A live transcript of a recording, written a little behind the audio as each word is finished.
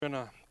Going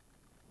to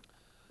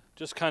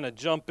just kind of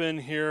jump in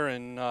here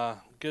and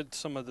get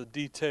some of the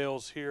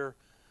details here.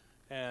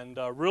 And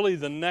really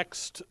the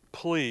next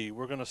plea,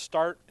 we're going to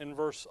start in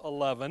verse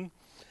 11.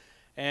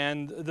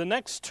 And the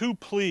next two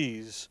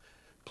pleas,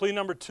 plea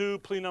number 2,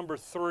 plea number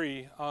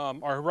 3,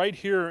 are right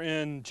here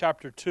in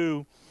chapter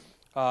 2,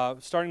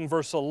 starting in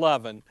verse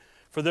 11.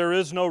 For there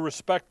is no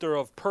respecter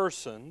of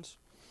persons,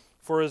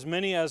 for as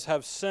many as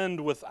have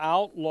sinned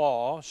without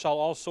law shall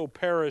also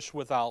perish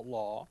without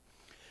law.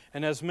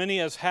 And as many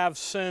as have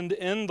sinned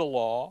in the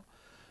law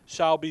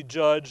shall be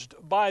judged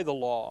by the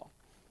law.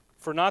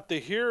 For not the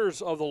hearers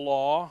of the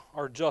law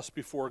are just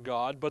before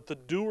God, but the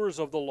doers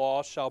of the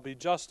law shall be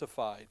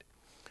justified.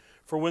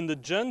 For when the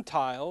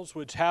Gentiles,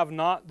 which have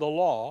not the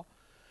law,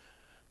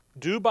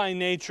 do by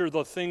nature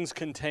the things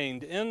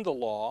contained in the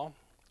law,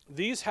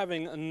 these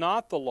having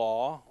not the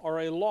law are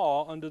a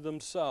law unto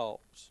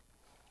themselves,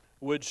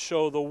 which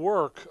show the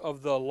work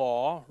of the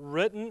law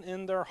written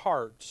in their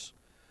hearts,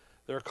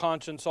 their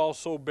conscience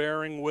also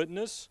bearing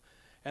witness,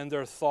 and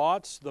their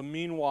thoughts the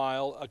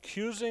meanwhile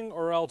accusing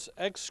or else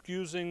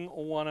excusing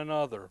one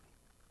another,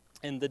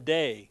 in the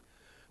day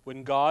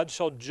when God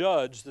shall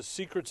judge the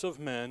secrets of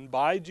men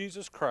by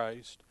Jesus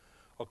Christ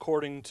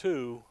according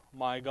to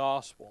my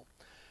gospel.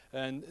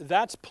 And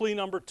that's plea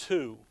number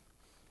 2.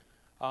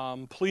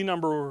 Plea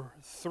number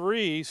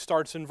 3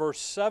 starts in verse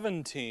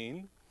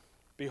 17.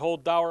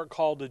 Behold, thou art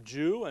called a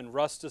Jew, and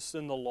restest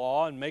in the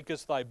law, and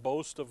makest thy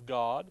boast of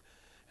God,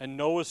 and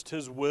knowest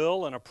his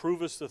will, and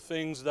approvest the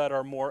things that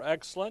are more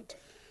excellent,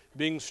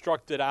 being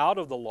instructed out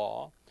of the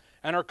law,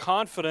 and are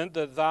confident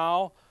that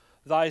thou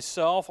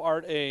thyself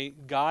art a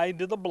guide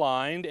to the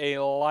blind, a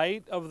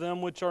light of them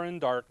which are in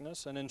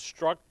darkness, an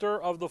instructor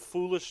of the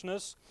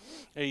foolishness,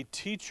 a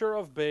teacher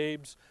of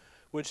babes,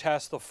 which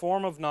hast the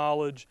form of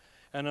knowledge,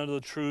 and of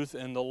the truth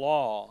in the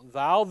law.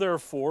 Thou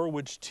therefore,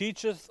 which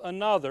teacheth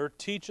another,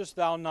 teachest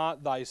thou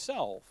not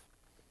thyself?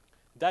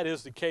 That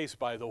is the case,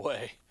 by the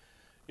way.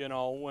 You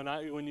know,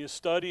 when you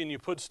study and you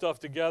put stuff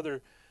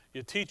together,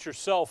 you teach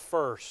yourself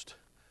first,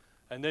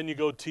 and then you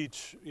go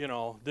teach,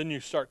 then you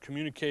start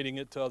communicating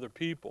it to other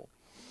people.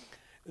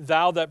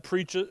 Thou that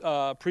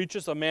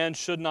preachest a man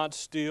should not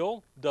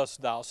steal,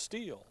 dost thou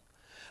steal?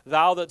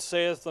 Thou that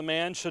sayest a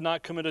man should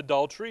not commit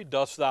adultery,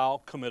 dost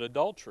thou commit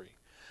adultery?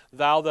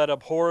 Thou that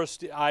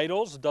abhorrest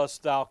idols,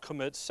 dost thou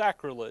commit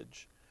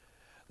sacrilege?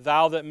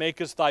 Thou that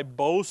makest thy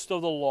boast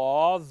of the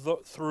law,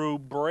 through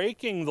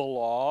breaking the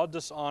law,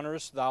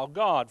 dishonorest thou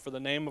God. For the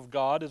name of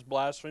God is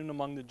blasphemed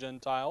among the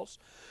Gentiles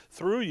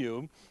through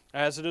you,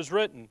 as it is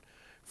written,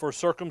 for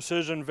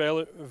circumcision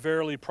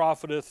verily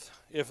profiteth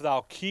if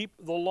thou keep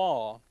the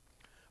law.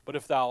 But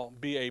if thou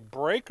be a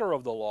breaker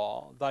of the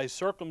law, thy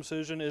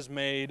circumcision is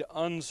made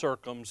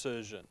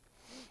uncircumcision.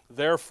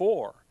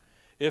 Therefore,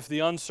 if the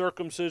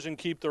uncircumcision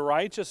keep the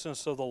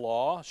righteousness of the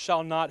law,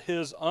 shall not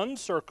his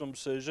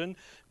uncircumcision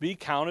be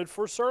counted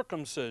for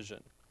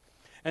circumcision?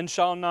 And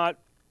shall not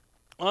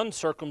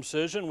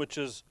uncircumcision, which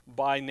is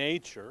by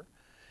nature,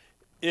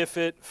 if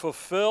it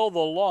fulfill the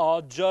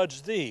law,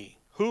 judge thee,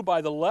 who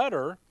by the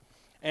letter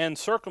and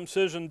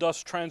circumcision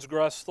dost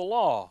transgress the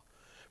law?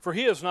 For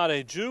he is not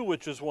a Jew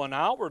which is one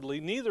outwardly,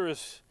 neither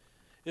is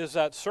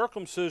that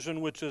circumcision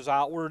which is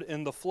outward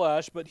in the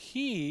flesh, but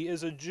he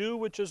is a Jew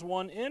which is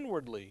one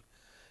inwardly.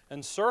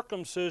 And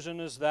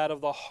circumcision is that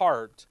of the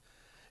heart,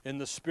 in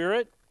the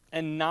spirit,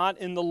 and not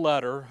in the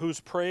letter, whose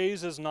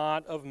praise is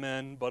not of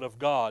men, but of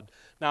God.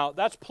 Now,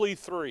 that's plea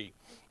 3.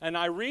 And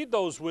I read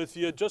those with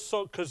you just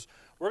so, because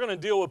we're going to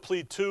deal with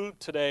plea 2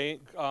 today.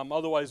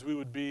 Otherwise, we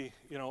would be,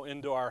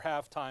 into our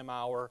halftime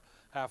hour,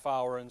 half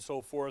hour, and so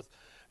forth.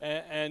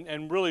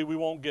 And really, we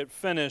won't get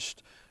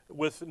finished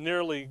with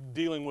nearly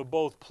dealing with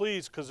both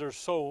pleas because there's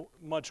so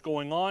much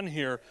going on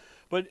here.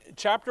 But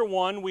chapter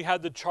 1, we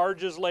had the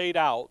charges laid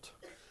out.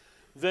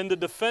 Then the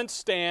defense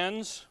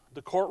stands,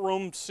 the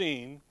courtroom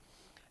scene,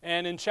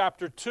 and in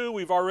chapter 2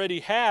 we've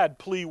already had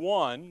plea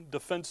 1,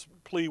 defense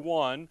plea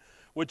 1,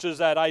 which is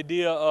that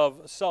idea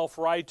of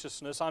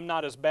self-righteousness. I'm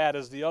not as bad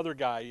as the other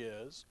guy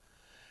is.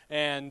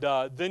 And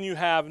then you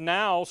have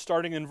now,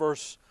 starting in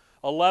verse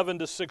 11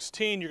 to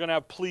 16, you're going to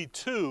have plea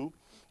 2.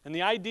 And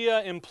the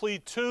idea in plea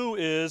 2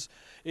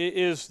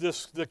 is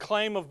the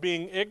claim of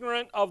being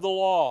ignorant of the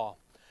law.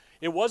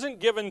 It wasn't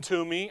given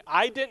to me.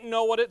 I didn't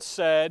know what it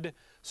said.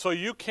 So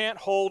you can't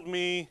hold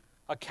me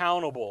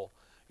accountable.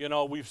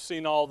 We've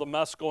seen all the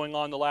mess going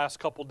on the last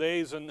couple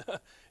days in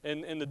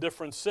the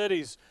different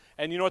cities.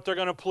 And you know what they're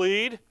going to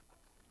plead?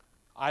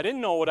 I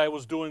didn't know what I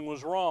was doing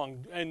was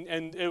wrong.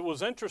 And it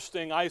was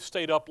interesting. I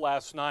stayed up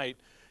last night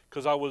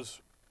because I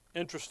was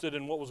interested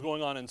in what was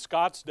going on in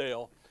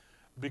Scottsdale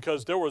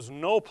because there was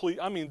no plea.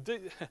 I mean,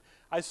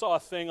 I saw a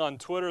thing on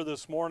Twitter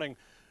this morning.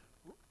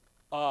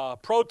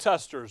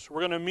 Protesters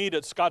were going to meet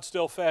at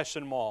Scottsdale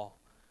Fashion Mall.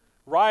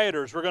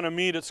 Rioters, we're going to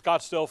meet at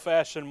Scottsdale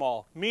Fashion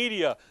Mall.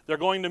 Media, they're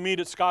going to meet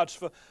at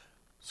Scottsdale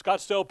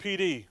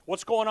PD.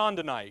 What's going on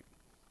tonight?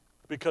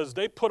 Because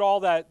they put all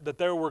that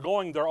they were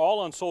going, they're all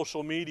on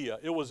social media.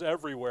 It was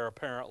everywhere,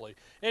 apparently.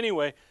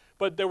 Anyway,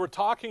 but they were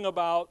talking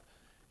about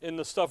in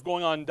the stuff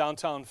going on in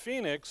downtown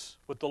Phoenix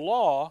with the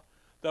law,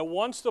 that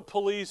once the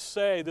police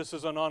say this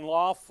is an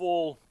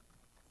unlawful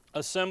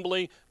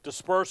assembly,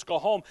 disperse, go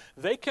home,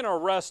 they can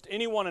arrest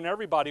anyone and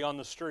everybody on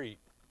the street.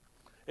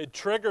 It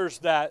triggers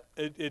that,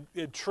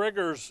 it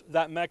triggers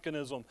that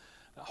mechanism.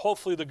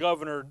 Hopefully the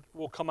governor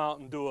will come out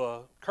and do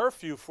a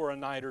curfew for a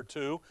night or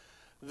two.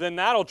 Then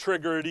that'll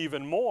trigger it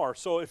even more.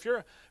 So if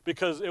you're,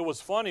 because it was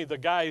funny, the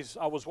guys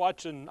I was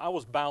watching, I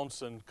was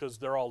bouncing because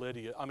they're all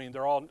idiots. I mean,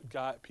 they're all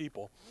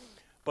people.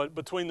 But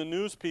between the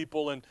news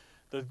people and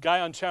the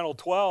guy on Channel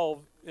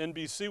 12,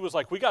 NBC, was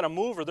like, we got to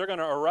move or they're going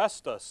to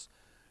arrest us.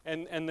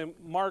 And then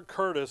Mark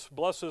Curtis,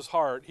 bless his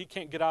heart, he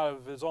can't get out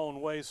of his own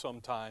way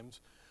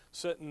sometimes,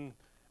 sitting,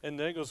 and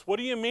then he goes, what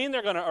do you mean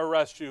they're going to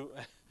arrest you?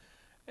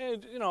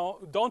 And, you know,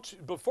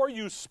 before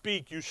you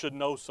speak, you should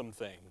know some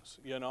things,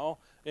 you know.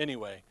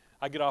 Anyway,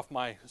 I get off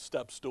my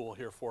step stool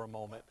here for a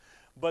moment.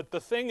 But the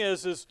thing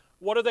is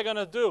what are they going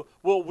to do?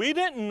 Well, we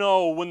didn't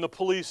know when the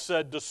police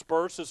said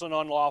disperse is an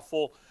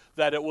unlawful,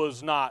 that it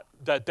was not,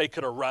 that they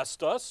could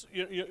arrest us.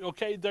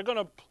 Okay, they're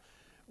going to,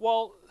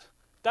 well,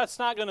 that's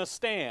not going to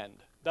stand.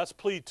 That's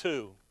plea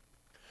 2.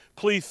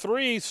 Plea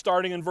 3,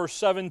 starting in verse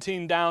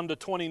 17 down to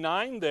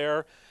 29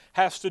 there,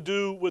 has to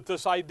do with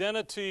this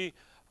idea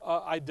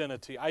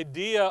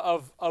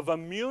of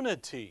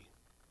immunity.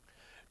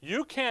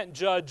 You can't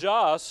judge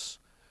us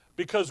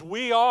because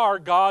we are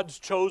God's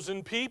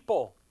chosen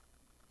people.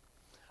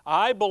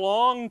 I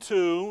belong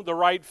to the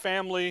right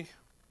family.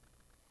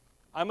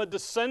 I'm a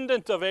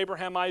descendant of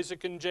Abraham,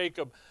 Isaac, and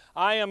Jacob.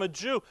 I am a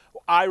Jew.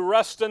 I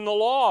rest in the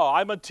law.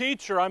 I'm a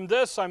teacher. I'm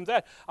this, I'm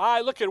that.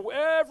 I look at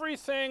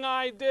everything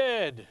I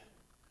did.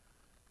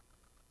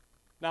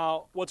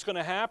 Now, what's going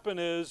to happen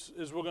is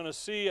we're going to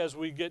see as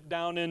we get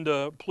down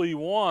into plea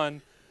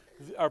 1,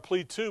 or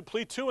plea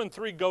 2 and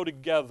 3 go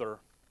together.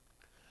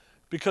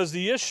 Because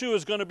the issue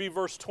is going to be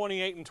verse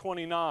 28 and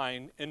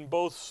 29 in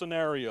both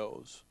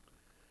scenarios.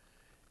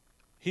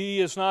 He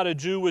is not a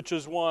Jew which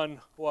is one,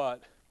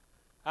 what?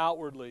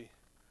 Outwardly.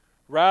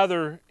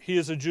 Rather, he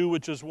is a Jew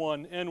which is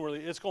one inwardly.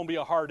 It's going to be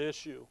a hard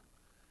issue.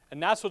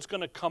 And that's what's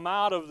going to come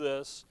out of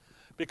this,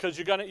 because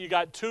you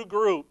got two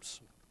groups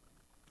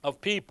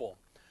of people.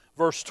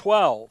 Verse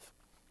 12,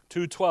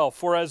 2:12.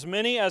 For as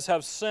many as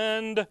have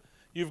sinned,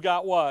 you've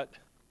got what?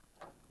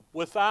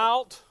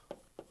 Without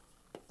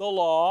the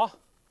law,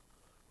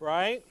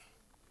 right?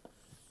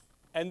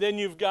 And then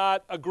you've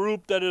got a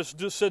group that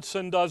sits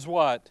and does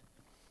what?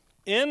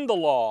 In the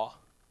law.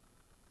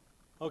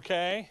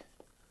 Okay?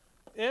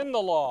 In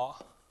the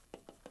law.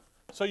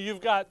 So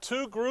you've got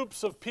two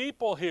groups of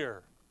people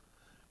here.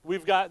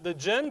 We've got the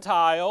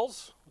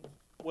Gentiles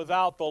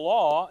without the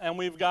law, and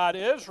we've got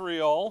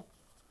Israel,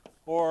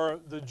 or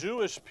the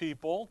Jewish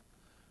people,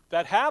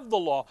 that have the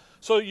law.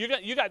 So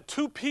you got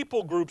two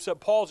people groups that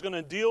Paul's going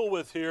to deal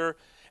with here,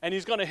 and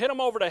he's going to hit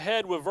them over the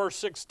head with verse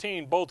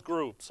 16, both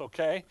groups,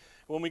 okay?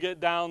 When we get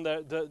down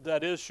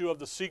that issue of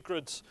the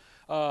secrets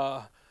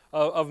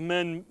of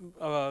men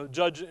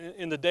judge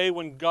in the day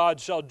when God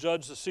shall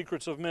judge the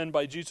secrets of men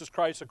by Jesus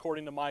Christ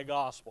according to my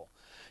gospel.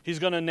 He's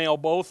going to nail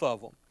both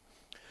of them.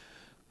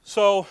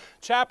 So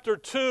chapter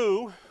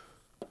 2,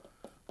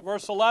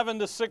 verse 11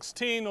 to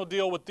 16 will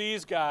deal with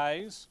these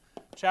guys.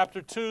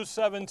 Chapter 2,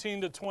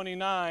 17 to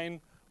 29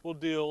 will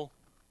deal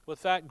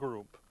with that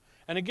group.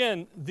 And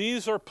again,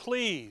 these are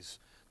pleas.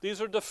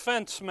 These are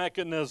defense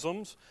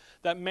mechanisms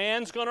that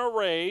man's going to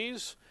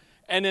raise,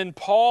 and then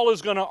Paul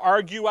is going to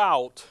argue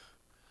out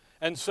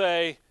and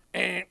say,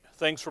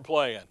 thanks for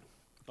playing.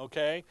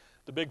 Okay?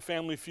 The big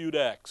Family Feud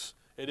X.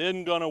 It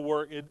isn't going to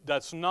work.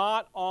 That's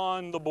not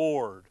on the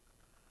board.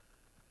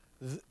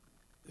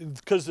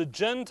 Because the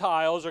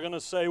Gentiles are going to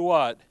say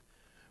what?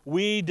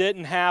 We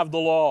didn't have the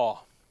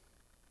law.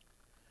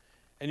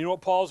 And you know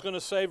what Paul's going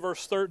to say,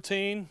 verse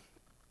 13?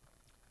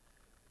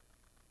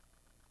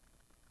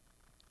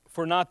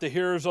 For not the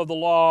hearers of the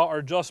law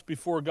are just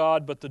before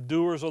God, but the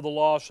doers of the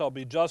law shall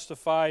be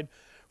justified.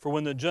 For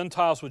when the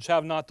Gentiles which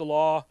have not the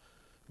law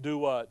do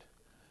what?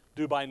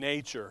 Do by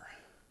nature.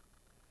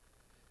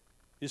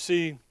 You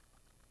see,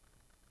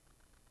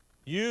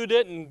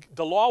 the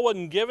law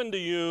wasn't given to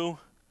you,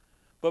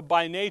 but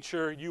by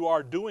nature you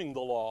are doing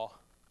the law.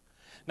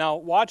 Now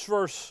watch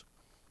verse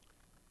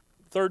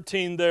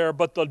 13 there.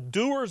 But the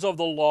doers of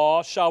the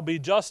law shall be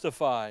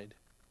justified.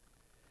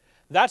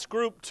 That's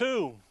group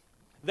 2.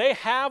 They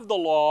have the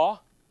law,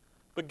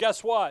 but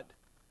guess what?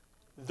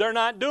 They're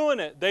not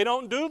doing it. They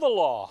don't do the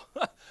law.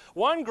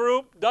 One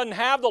group doesn't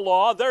have the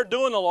law, they're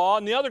doing the law,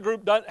 and the other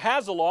group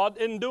has the law,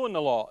 isn't doing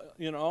the law,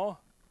 you know.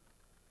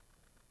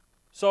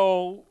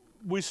 So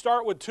we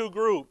start with two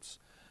groups.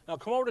 Now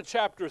come over to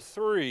chapter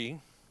 3.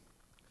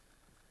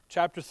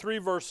 Chapter 3,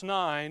 verse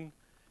 9.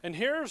 And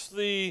here's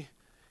the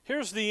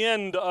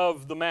end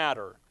of the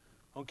matter.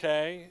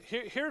 Okay?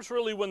 Here's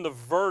really when the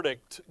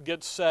verdict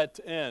gets set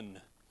in.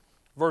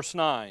 Verse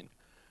 9.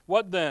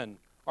 What then?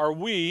 Are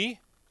we,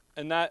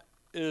 and that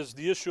is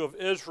the issue of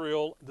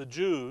Israel, the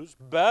Jews,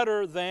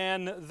 better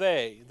than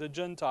they, the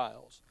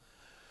Gentiles?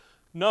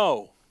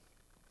 No,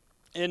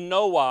 in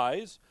no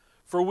wise,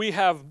 for we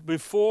have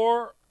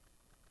before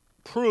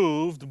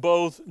proved,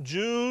 both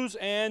Jews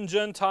and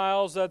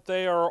Gentiles, that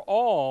they are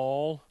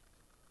all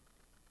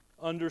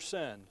under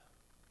sin.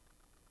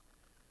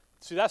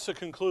 See, that's the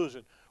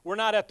conclusion. We're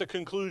not at the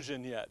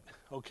conclusion yet,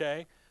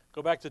 okay?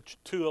 Go back to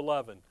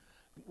 2:11.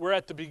 We're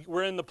in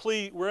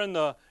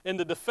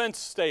the defense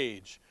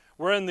stage.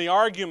 We're in the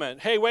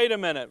argument. Hey, wait a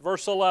minute,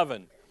 verse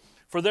 11.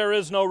 For there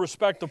is no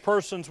respect of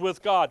persons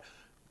with God.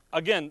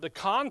 Again, the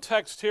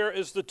context here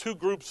is the two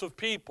groups of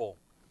people.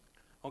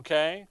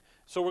 Okay?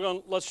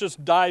 So let's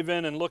just dive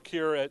in and look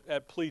here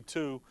at plea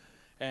 2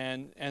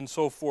 and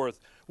so forth.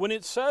 When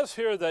it says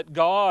here that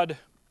God,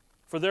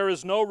 for there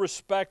is no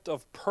respect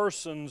of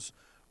persons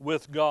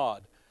with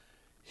God,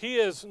 he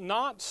is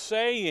not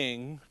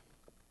saying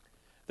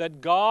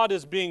that God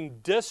is being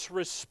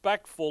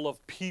disrespectful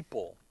of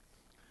people.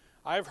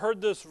 I've heard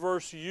this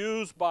verse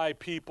used by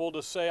people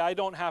to say I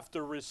don't have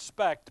to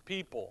respect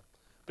people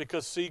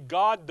because, see,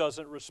 God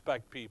doesn't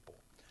respect people.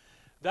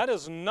 That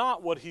is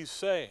not what he's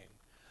saying.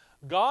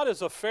 God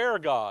is a fair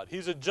God.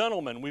 He's a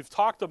gentleman. We've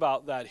talked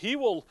about that. He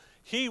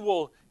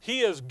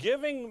is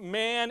giving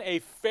man a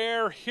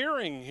fair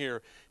hearing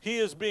here. He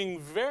is being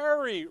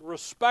very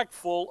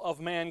respectful of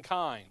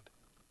mankind.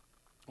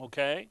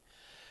 Okay?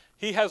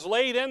 He has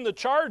laid in the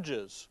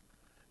charges.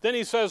 Then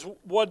he says,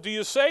 what do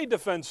you say,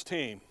 defense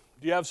team?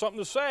 Do you have something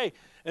to say?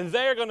 And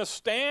they're going to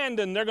stand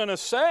and they're going to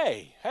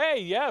say, hey,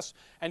 yes.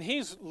 And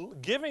he's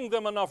giving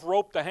them enough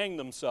rope to hang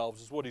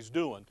themselves is what he's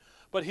doing.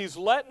 But he's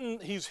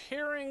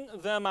hearing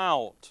them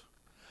out.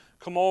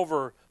 Come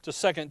over to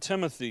 2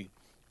 Timothy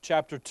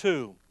chapter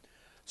 2.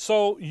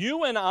 So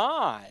you and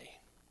I,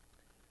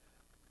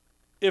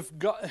 if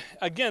God,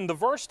 again, the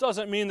verse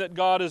doesn't mean that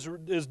God is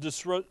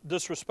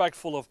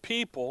disrespectful of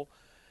people.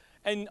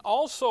 And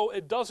also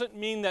it doesn't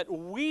mean that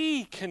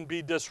we can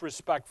be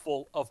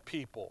disrespectful of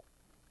people.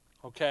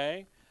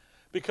 Okay?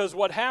 Because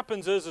what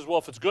happens is, well,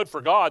 if it's good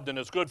for God, then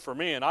it's good for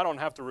me, and I don't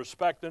have to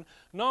respect them.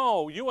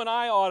 No, you and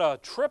I ought to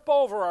trip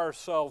over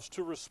ourselves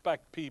to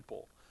respect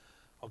people.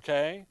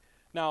 Okay?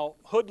 Now,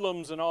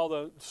 hoodlums and all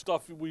the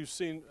stuff we've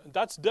seen,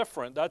 that's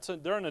different.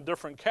 They're in a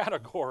different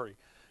category.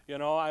 You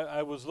know,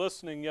 I was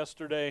listening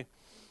yesterday,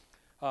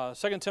 2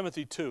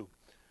 Timothy 2,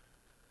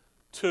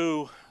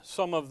 to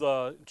some of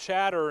the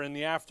chatter in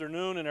the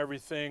afternoon and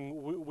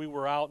everything. We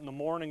were out in the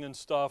morning and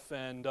stuff,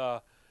 and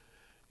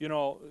you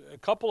know, a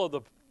couple of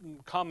the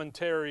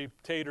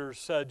commentators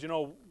said, you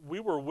know, we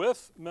were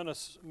with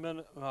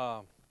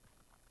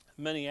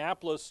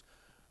Minneapolis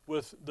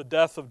with the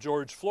death of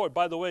George Floyd.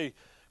 By the way,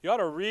 you ought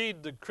to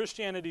read, the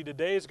Christianity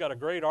Today's got a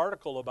great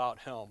article about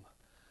him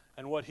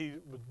and what he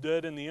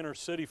did in the inner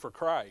city for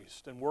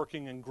Christ and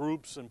working in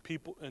groups and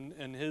people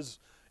in his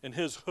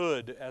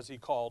hood, as he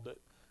called it,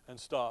 and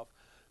stuff.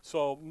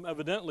 So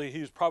evidently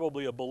he's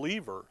probably a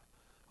believer.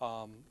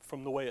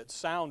 From the way it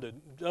sounded.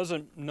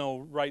 Doesn't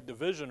know right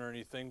division or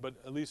anything, but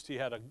at least he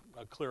had a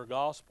clear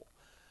gospel.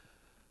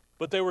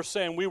 But they were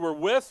saying we were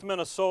with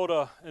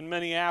Minnesota and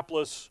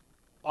Minneapolis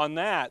on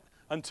that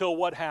until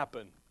what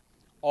happened?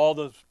 All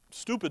the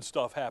stupid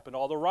stuff happened,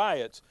 all the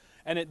riots,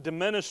 and it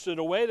diminished it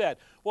away that.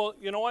 Well,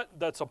 you know what?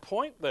 That's a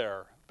point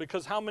there,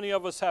 because how many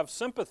of us have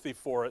sympathy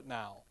for it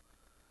now?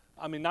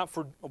 I mean,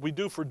 we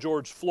do for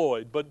George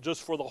Floyd, but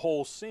just for the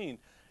whole scene,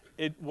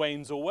 it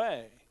wanes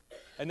away.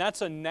 And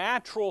that's a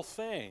natural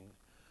thing.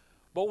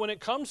 But when it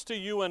comes to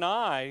you and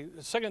I,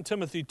 2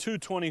 Timothy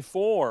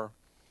 2:24,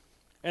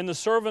 and the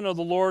servant of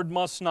the Lord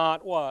must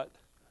not what?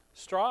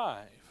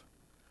 Strive,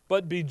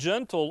 but be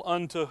gentle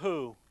unto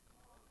who?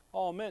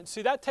 All men.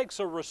 See, that takes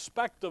a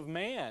respect of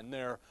man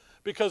there.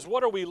 Because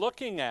what are we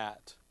looking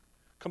at?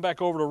 Come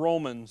back over to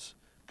Romans.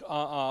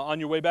 On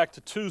your way back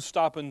to 2,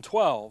 stop in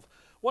 12.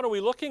 What are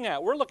we looking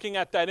at? We're looking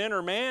at that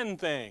inner man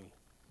thing.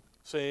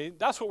 See,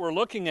 that's what we're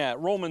looking at.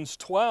 Romans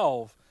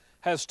 12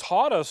 has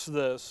taught us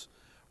this.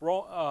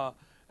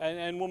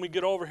 And when we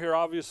get over here,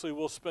 obviously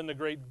we'll spend a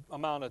great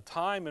amount of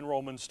time in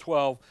Romans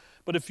 12.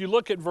 But if you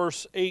look at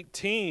verse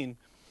 18,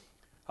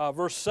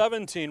 verse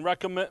 17,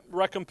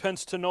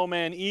 recompense to no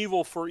man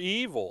evil for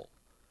evil.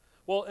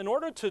 Well, in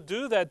order to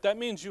do that, that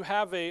means you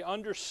have an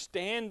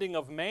understanding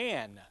of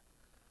man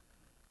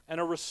and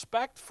a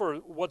respect for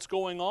what's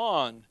going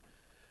on.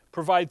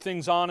 Provide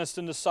things honest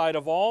in the sight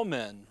of all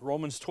men.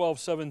 Romans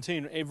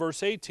 12:17,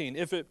 verse 18,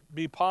 if it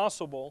be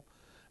possible,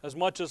 as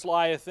much as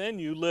lieth in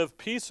you, live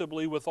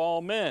peaceably with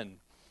all men.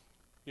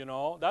 You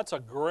know, that's a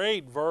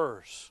great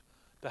verse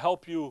to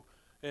help you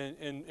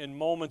in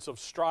moments of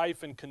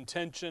strife and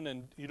contention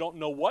and you don't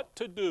know what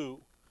to do.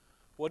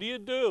 What do you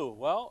do?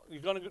 Well, you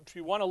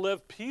want to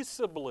live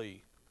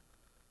peaceably.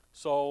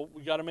 So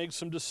we got to make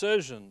some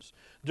decisions.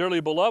 Dearly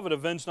beloved,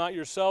 avenge not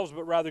yourselves,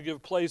 but rather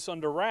give place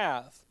unto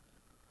wrath.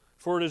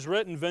 For it is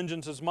written,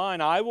 vengeance is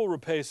mine, I will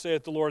repay,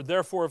 saith the Lord.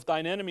 Therefore, if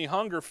thine enemy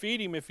hunger, feed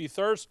him. If he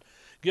thirst,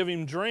 give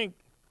him drink.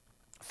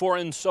 For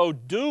in so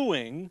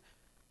doing,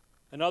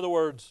 in other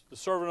words, the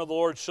servant of the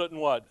Lord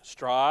shouldn't what?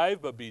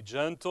 Strive, but be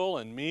gentle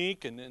and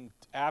meek and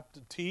apt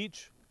to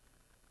teach.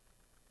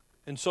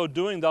 In so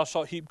doing, thou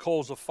shalt heap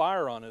coals of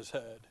fire on his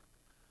head.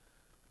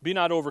 Be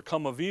not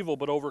overcome of evil,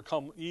 but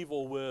overcome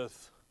evil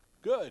with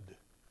good.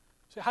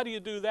 So how do you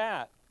do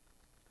that?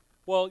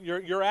 Well,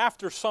 you're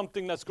after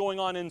something that's going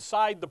on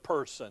inside the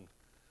person.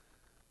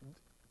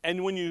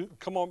 And when you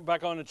come on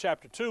back on to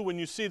chapter 2, when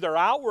you see their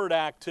outward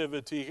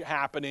activity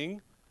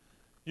happening,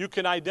 you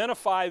can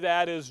identify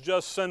that as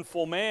just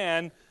sinful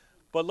man,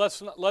 but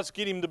let's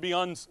get him to be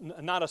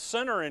not a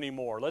sinner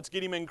anymore. Let's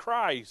get him in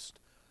Christ.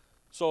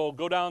 So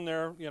go down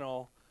there,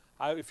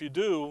 if you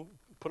do,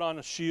 put on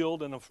a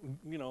shield and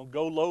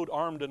go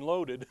armed and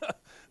loaded,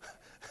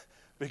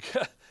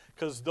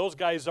 because those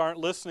guys aren't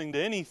listening to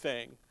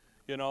anything.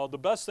 The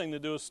best thing to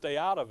do is stay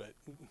out of it,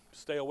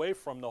 stay away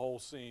from the whole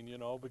scene.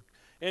 But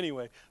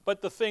anyway,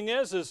 but the thing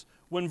is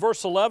when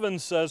verse 11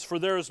 says, "For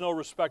there is no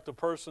respect of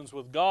persons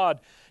with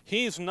God,"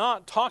 he's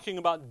not talking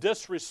about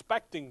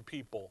disrespecting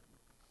people.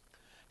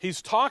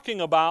 He's talking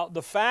about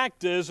the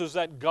fact is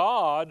that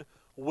God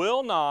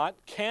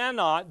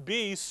cannot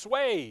be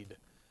swayed,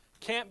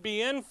 can't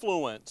be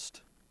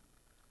influenced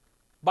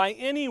by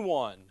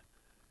anyone.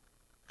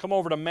 Come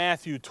over to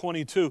Matthew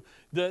 22.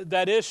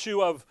 That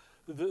issue of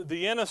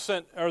the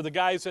innocent are the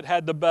guys that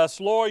had the best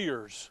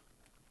lawyers.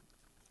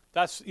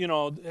 That's,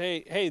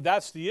 hey,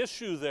 that's the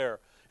issue there.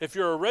 If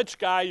you're a rich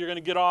guy, you're going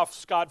to get off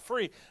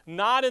scot-free.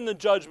 Not in the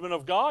judgment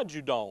of God,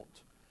 you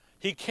don't.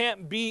 He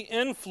can't be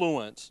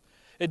influenced.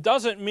 It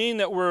doesn't mean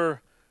that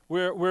we're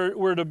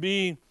to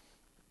be,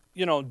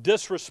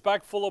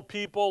 disrespectful of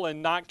people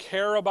and not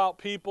care about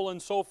people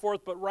and so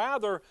forth, but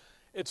rather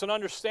it's an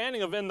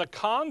understanding of in the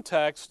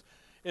context,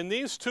 in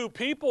these two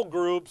people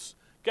groups,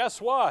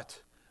 guess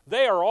what?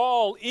 They are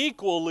all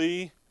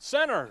equally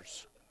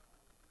sinners.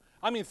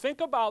 I mean, think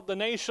about the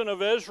nation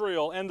of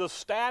Israel and the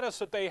status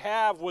that they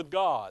have with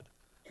God.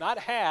 Not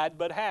had,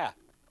 but had.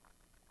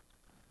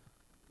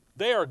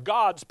 They are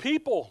God's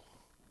people.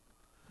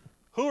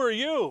 Who are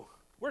you?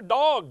 We're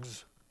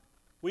dogs.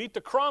 We eat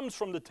the crumbs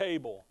from the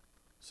table.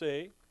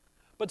 See?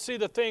 But see,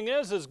 the thing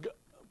is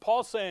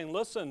Paul's saying,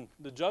 listen,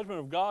 the judgment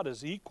of God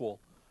is equal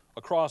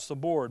across the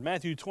board.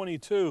 Matthew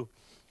 22,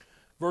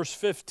 verse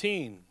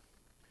 15.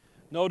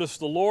 Notice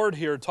the Lord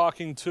here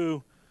talking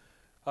to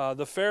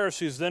the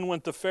Pharisees. Then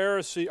went the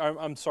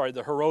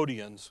the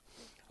Herodians.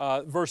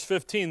 Verse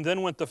 15,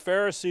 then went the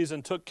Pharisees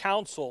and took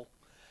counsel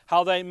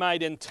how they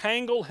might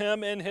entangle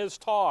him in his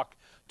talk.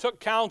 Took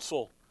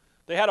counsel.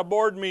 They had a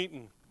board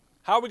meeting.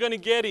 How are we going to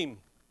get him?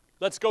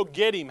 Let's go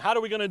get him. How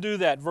are we going to do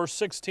that? Verse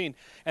 16,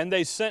 and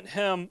they sent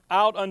him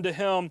out unto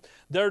him,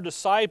 their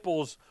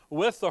disciples,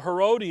 with the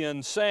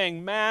Herodians,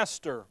 saying,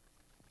 Master.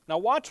 Now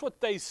watch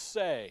what they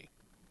say.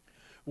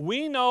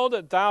 We know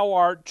that thou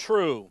art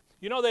true.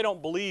 They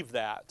don't believe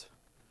that.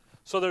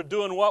 So they're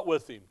doing what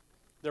with him?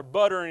 They're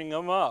buttering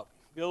him up.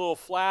 Get a little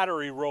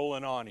flattery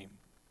rolling on him.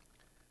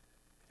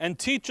 And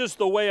teach us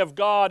the way of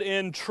God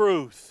in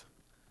truth.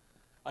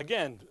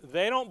 Again,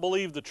 they don't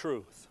believe the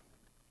truth.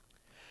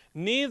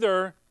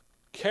 Neither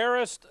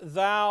carest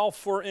thou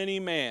for any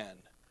man,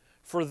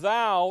 for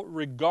thou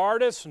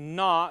regardest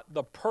not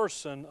the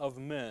person of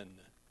men.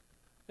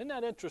 Isn't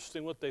that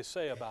interesting what they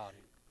say about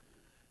him?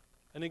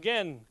 And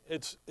again,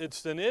 it's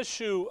an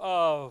issue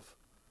of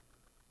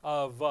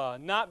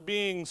not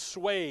being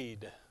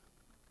swayed,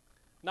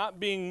 not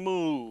being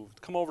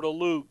moved. Come over to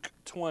Luke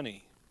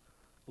 20.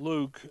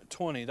 Luke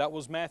 20. That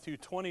was Matthew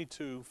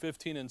 22,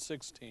 15 and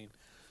 16.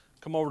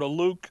 Come over to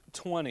Luke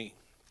 20.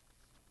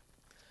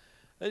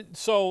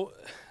 So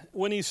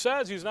when he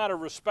says he's not a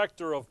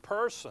respecter of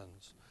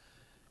persons,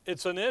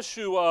 it's an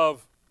issue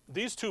of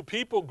these two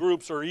people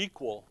groups are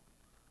equal.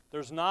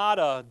 There's not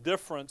a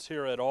difference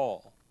here at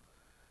all.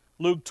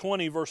 Luke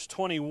 20, verse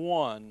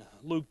 21.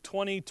 Luke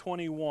 20,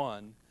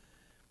 21.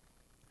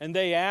 And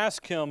they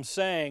ask him,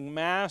 saying,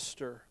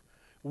 Master,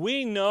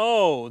 we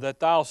know that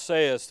thou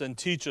sayest and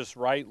teachest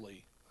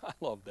rightly. I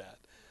love that.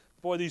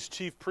 Boy, these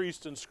chief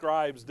priests and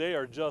scribes, they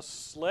are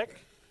just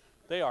slick.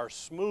 They are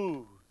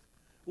smooth.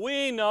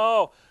 We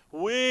know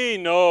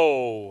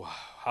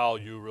how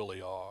you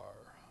really are.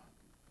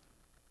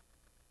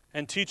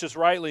 And teachest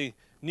rightly,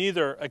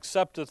 neither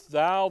accepteth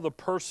thou the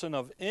person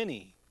of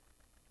any,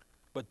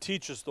 but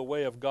teachest the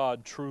way of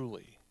God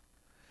truly.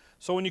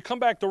 So when you come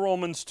back to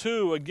Romans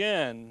 2,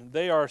 again,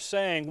 they are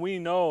saying, we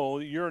know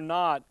you're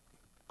not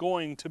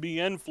going to be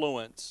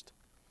influenced.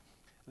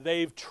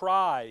 They've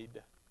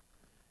tried.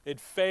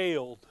 It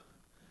failed.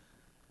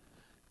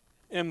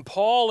 And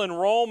Paul in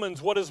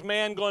Romans, what is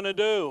man going to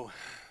do?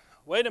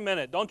 Wait a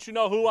minute, don't you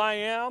know who I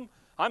am?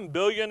 I'm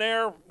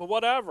billionaire,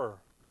 whatever.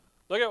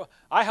 Look at,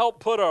 I helped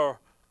put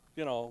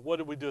what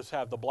did we just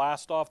have? The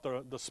blast off,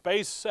 the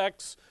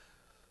SpaceX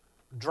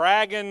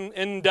Dragon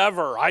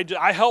Endeavor.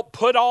 I helped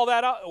put all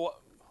that up.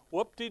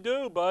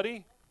 Whoop-de-doo,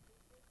 buddy.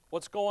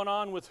 What's going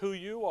on with who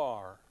you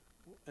are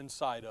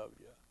inside of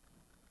you?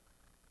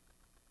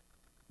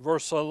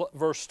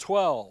 Verse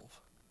 12.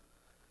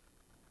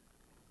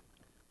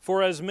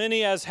 For as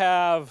many as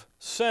have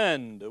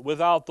sinned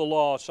without the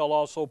law shall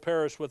also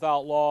perish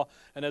without law,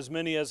 and as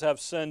many as have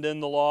sinned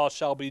in the law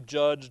shall be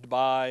judged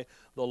by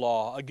the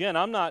law. Again,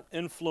 I'm not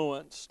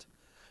influenced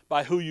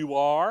by who you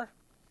are,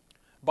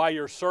 by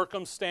your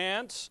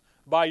circumstance,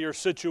 by your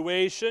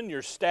situation,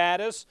 your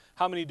status,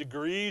 how many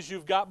degrees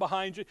you've got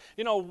behind you.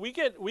 You know, we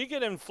get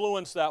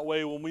influenced that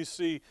way when we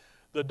see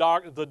the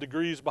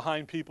degrees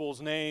behind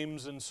people's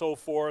names and so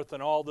forth,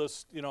 and all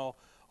this, you know,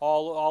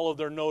 all of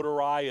their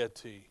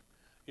notoriety.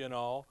 You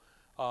know,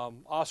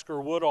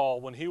 Oscar Woodall,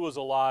 when he was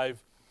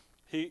alive,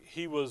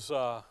 he was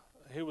a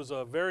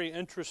very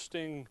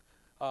interesting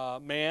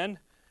man,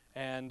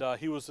 and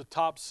he was the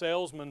top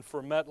salesman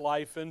for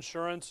MetLife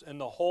Insurance in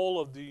the whole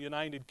of the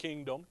United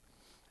Kingdom.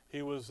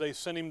 They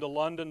sent him to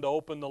London to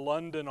open the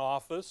London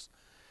office,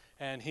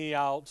 and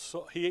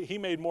he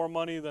made more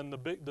money than the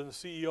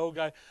CEO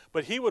guy.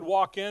 But he would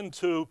walk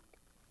into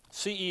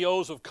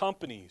CEOs of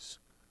companies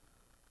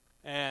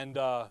and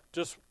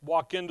just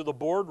walk into the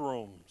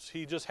boardrooms.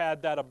 He just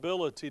had that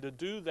ability to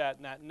do that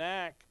and that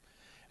knack.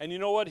 And you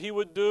know what he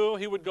would do?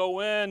 He would go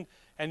in,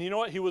 and you know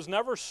what? He was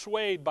never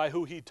swayed by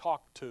who he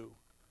talked to.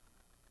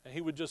 And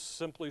he would just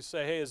simply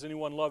say, hey, has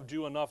anyone loved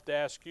you enough to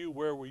ask you,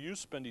 where will you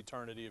spend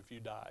eternity if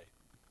you die?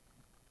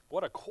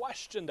 What a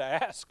question to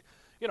ask.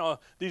 You know,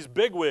 these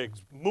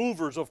bigwigs,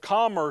 movers of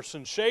commerce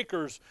and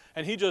shakers,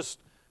 and he just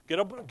get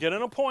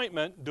an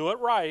appointment, do it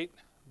right,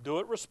 do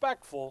it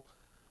respectful,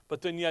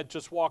 but then yet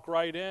just walk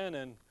right in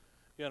and,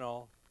 you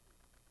know,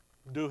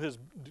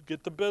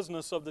 get the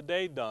business of the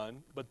day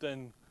done, but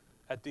then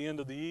at the end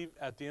of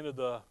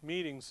the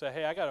meeting say,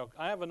 hey,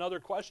 I have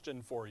another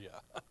question for you.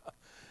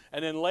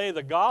 And then lay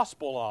the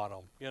gospel on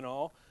them, you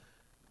know.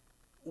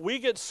 We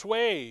get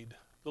swayed.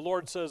 The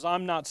Lord says,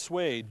 I'm not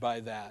swayed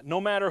by that.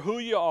 No matter who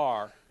you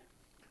are,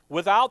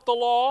 without the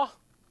law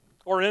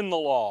or in the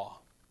law.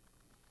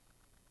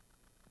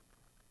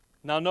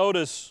 Now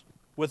notice,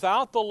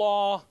 without the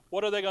law,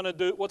 what are they going to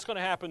do? What's going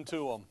to happen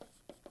to them?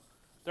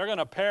 They're going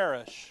to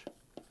perish.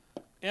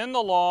 In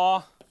the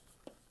law,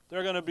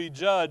 they're going to be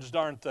judged,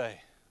 aren't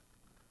they?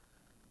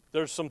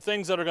 There's some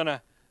things that are going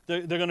to,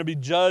 they're going to be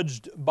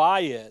judged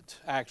by it,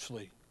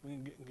 actually.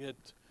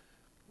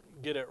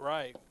 Get it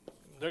right.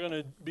 They're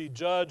going to be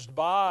judged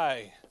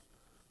by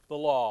the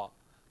law.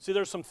 See,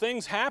 there's some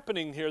things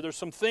happening here. There's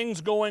some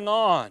things going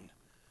on.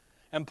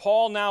 And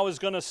Paul now is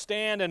going to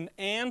stand and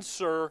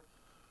answer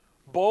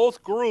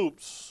both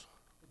groups.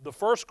 The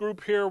first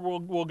group here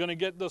we're going to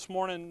get this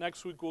morning.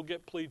 Next week we'll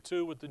get plea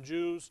 2 with the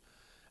Jews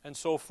and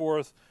so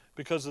forth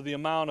because of the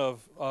amount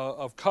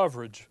of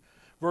coverage.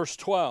 Verse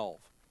 12.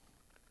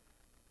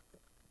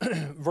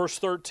 Verse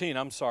 13,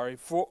 I'm sorry.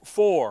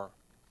 4.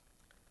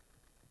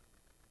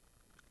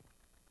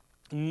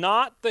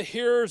 Not the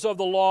hearers of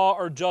the law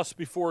are just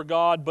before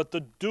God, but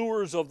the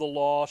doers of the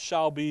law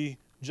shall be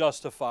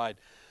justified.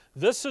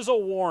 This is a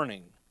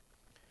warning.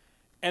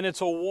 And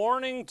it's a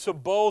warning to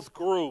both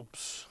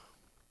groups.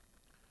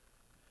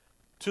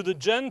 To the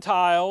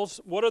Gentiles,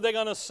 what are they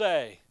going to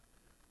say?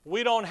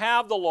 We don't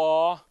have the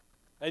law,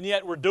 and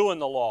yet we're doing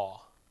the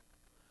law.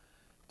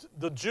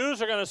 The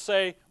Jews are going to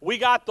say, we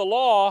got the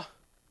law,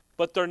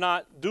 but they're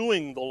not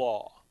doing the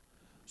law.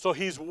 So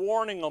he's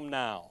warning them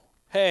now.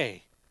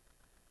 Hey,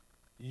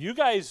 you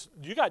guys,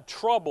 you got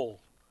trouble.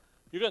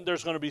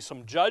 There's going to be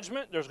some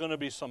judgment. There's going to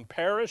be some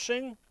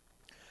perishing,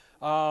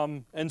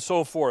 and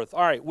so forth.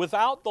 All right,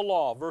 without the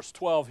law, verse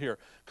 12 here.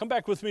 Come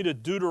back with me to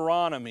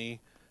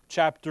Deuteronomy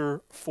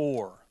chapter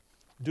 4.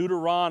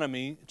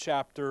 Deuteronomy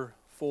chapter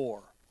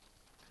 4.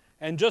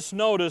 And just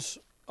notice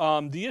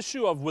the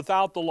issue of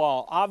without the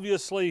law.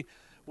 Obviously,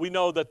 we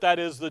know that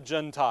is the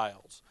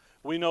Gentiles.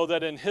 We know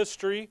that in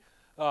history,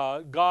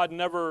 God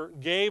never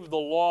gave the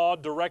law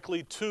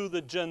directly to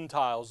the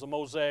Gentiles, the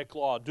Mosaic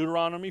law.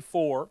 Deuteronomy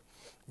 4,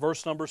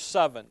 verse number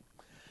 7.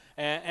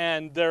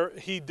 And there,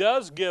 he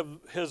does give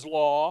his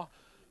law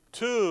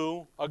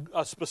to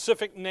a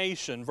specific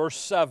nation. Verse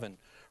 7.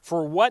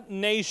 For what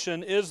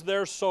nation is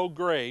there so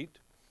great,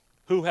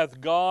 who hath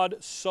God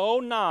so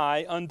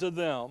nigh unto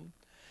them,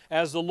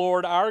 as the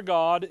Lord our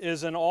God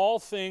is in all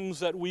things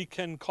that we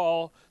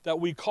call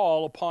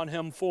upon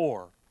him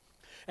for?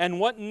 And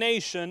what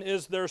nation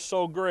is there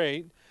so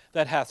great,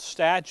 that hath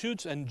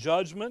statutes and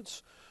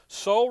judgments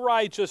so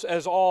righteous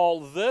as all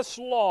this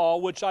law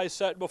which I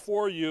set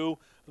before you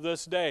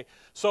this day?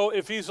 So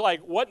if he's like,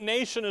 what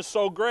nation is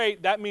so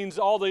great, that means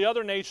all the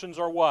other nations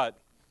are what?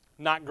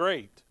 Not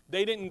great.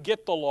 They didn't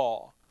get the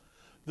law.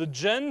 The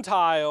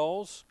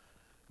Gentiles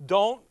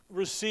don't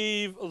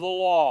receive the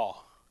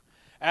law,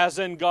 as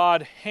in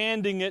God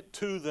handing it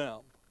to them.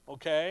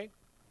 Okay?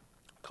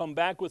 Come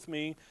back with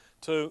me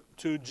to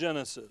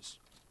Genesis.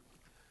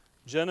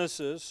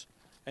 Genesis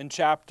and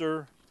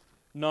chapter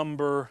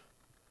number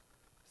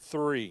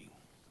 3.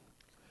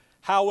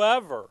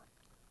 However,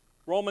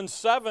 Romans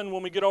 7,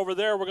 when we get over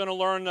there, we're going to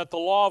learn that the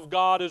law of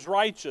God is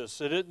righteous.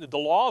 The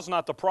law is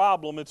not the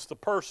problem, it's the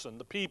person,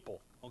 the people.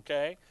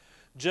 Okay?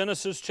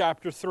 Genesis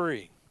chapter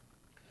 3.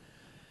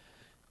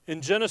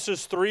 In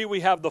Genesis 3, we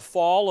have the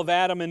fall of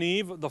Adam and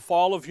Eve, the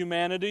fall of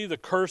humanity. The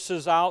curse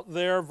is out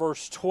there,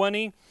 verse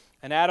 20.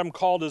 And Adam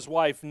called his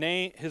wife's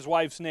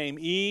name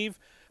Eve,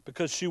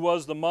 because she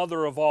was the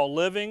mother of all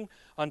living.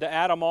 Unto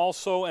Adam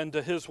also and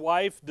to his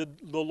wife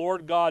did the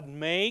Lord God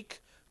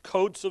make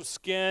coats of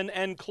skin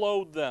and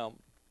clothe them.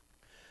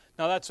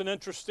 Now that's an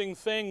interesting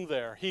thing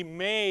there. He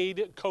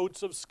made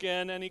coats of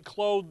skin and he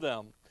clothed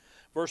them.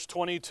 Verse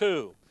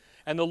 22,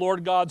 and the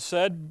Lord God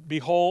said,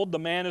 behold, the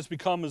man has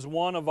become as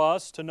one of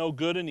us to know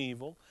good and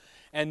evil.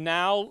 And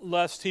now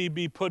lest he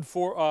put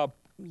forth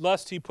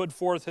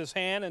his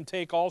hand and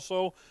take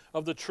also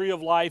of the tree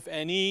of life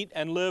and eat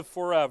and live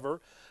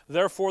forever.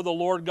 Therefore the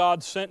Lord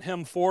God sent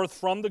him forth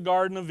from the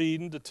Garden of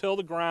Eden to till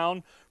the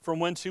ground from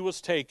whence he was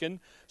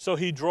taken. So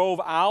he drove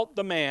out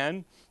the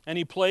man, and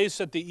he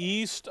placed at the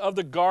east of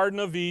the Garden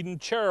of Eden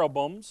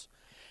cherubims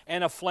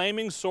and a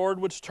flaming sword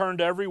which turned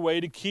every way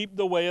to keep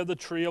the way of the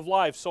tree of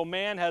life. So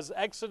man has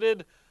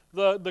exited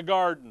the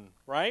garden,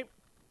 right?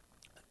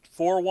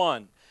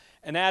 4:1.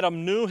 And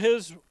Adam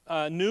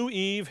knew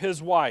Eve,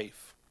 his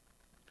wife.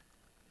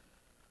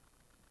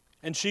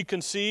 And she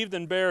conceived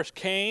and bare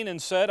Cain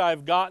and said, I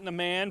have gotten a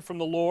man from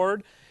the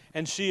Lord.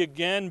 And she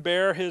again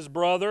bare his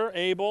brother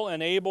Abel,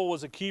 and Abel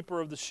was a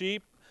keeper of the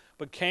sheep,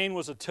 but Cain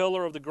was a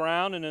tiller of the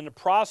ground. And in the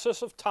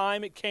process of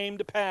time it came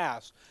to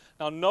pass.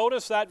 Now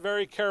notice that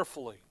very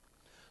carefully.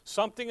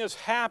 Something has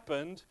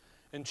happened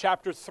in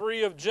chapter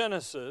 3 of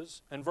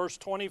Genesis and verse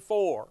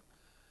 24.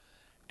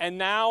 And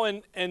now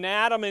in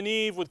Adam and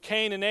Eve with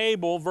Cain and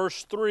Abel,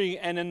 verse 3,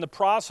 and in the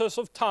process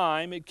of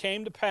time it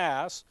came to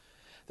pass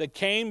that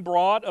Cain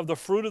brought of the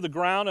fruit of the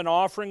ground an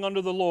offering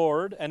unto the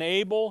Lord, and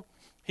Abel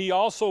he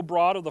also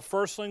brought of the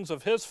firstlings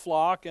of his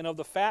flock and of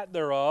the fat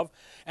thereof.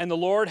 And the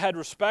Lord had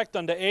respect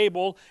unto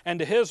Abel and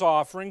to his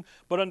offering,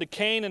 but unto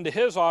Cain and to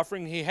his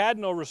offering he had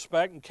no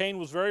respect, and Cain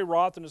was very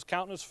wroth, and his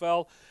countenance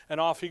fell,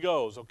 and off he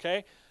goes,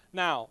 okay?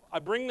 Now, I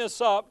bring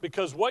this up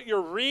because what you're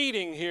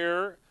reading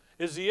here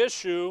is the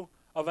issue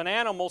of an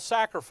animal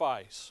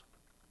sacrifice.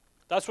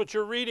 That's what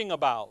you're reading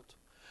about.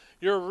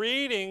 You're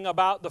reading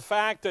about the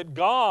fact that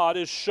God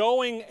is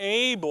showing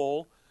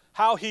Abel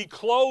how he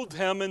clothed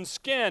him in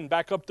skin,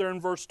 back up there in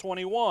verse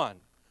 21.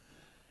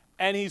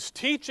 And he's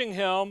teaching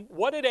him,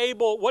 what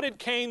did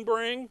Cain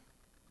bring?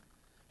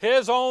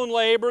 His own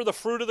labor, the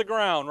fruit of the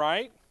ground,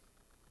 right?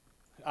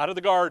 Out of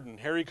the garden,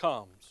 here he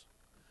comes.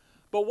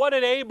 But what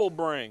did Abel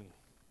bring?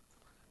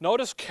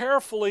 Notice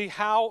carefully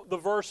how the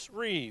verse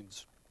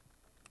reads.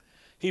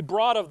 He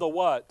brought of the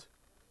what?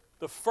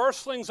 The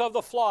firstlings of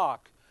the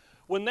flock.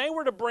 When they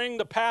were to bring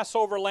the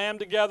Passover lamb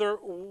together,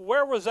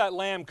 where was that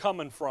lamb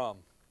coming from?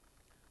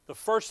 The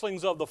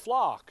firstlings of the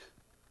flock.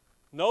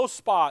 No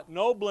spot,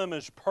 no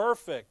blemish,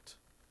 perfect.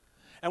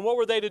 And what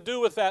were they to do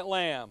with that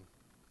lamb?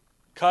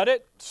 Cut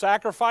it,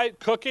 sacrifice,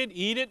 cook it,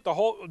 eat it,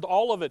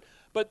 all of it.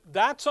 But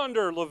that's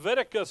under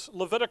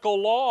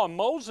Levitical law,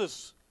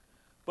 Moses.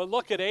 But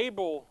look at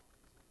Abel.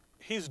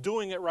 He's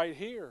doing it right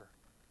here.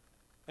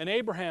 And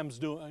Abel's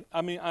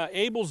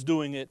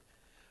doing it.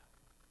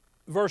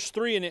 Verse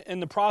 3, in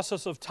the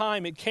process of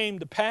time it came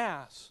to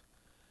pass.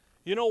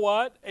 You know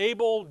what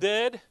Adam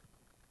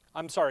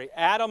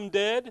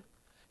did?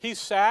 He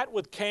sat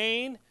with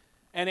Cain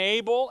and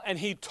Abel, and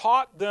he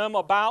taught them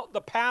about the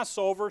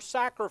Passover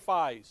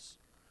sacrifice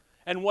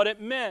and what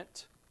it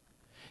meant.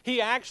 He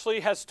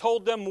actually has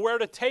told them where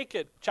to take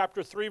it.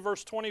 Chapter 3,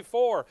 verse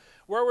 24.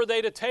 Where were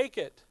they to take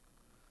it?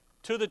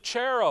 To the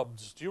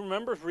cherubs. Do you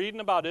remember reading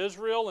about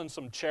Israel and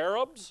some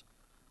cherubs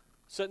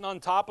sitting on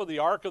top of the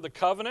Ark of the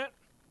Covenant?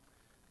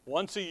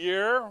 Once a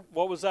year,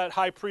 what was that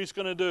high priest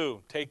going to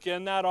do? Take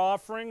in that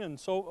offering and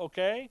so,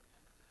 okay?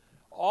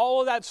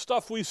 All of that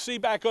stuff we see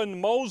back when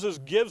Moses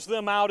gives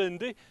them out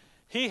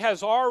he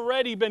has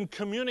already been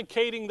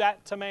communicating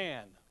that to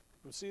man.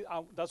 You see,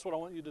 that's what I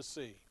want you to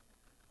see.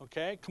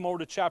 Okay, come over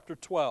to chapter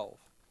 12.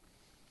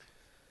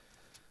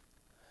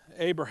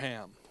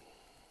 Abraham.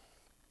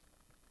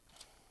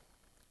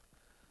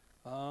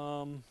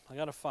 I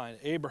got to find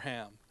it.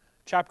 Abraham.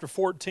 Chapter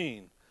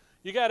 14.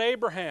 You got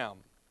Abraham.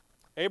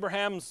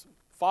 Abraham's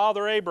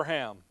father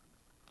Abraham.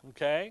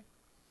 Okay?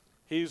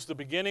 He's the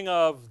beginning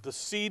of the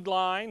seed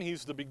line.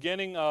 He's the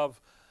beginning of,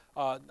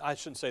 I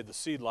shouldn't say the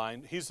seed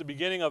line. He's the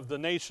beginning of the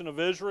nation of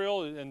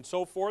Israel and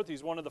so forth.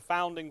 He's one of the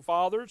founding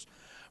fathers.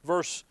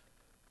 Verse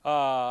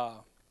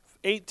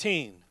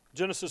 18.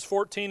 Genesis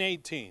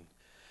 14:18.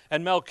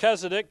 And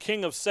Melchizedek,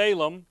 king of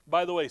Salem.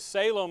 By the way,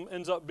 Salem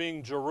ends up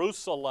being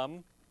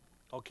Jerusalem.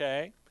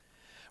 Okay?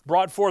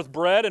 Brought forth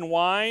bread and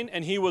wine,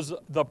 and he was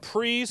the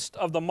priest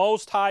of the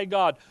Most High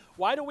God.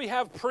 Why do we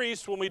have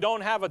priests when we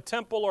don't have a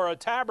temple or a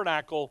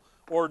tabernacle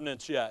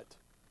ordinance yet?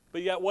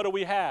 But yet what do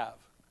we have?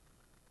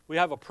 We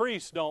have a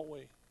priest, don't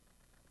we?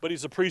 But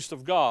he's a priest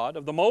of God,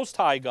 of the Most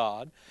High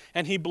God.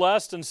 And he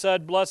blessed and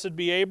said, Blessed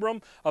be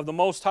Abram of the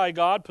Most High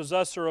God,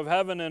 possessor of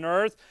heaven and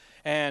earth,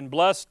 and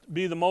blessed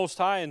be the Most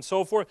High, and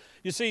so forth.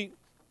 You see,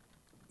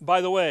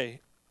 by the way,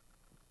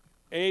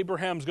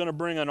 Abraham's going to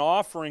bring an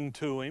offering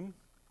to him.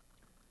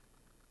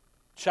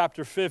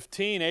 Chapter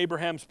 15,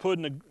 Abraham's put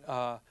in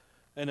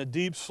a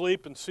deep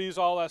sleep and sees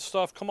all that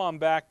stuff. Come on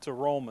back to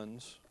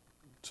Romans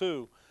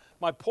 2.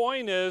 My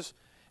point is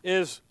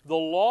the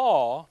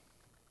law,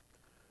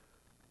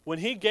 when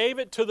he gave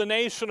it to the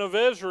nation of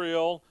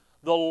Israel,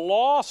 the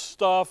law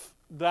stuff,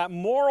 that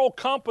moral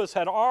compass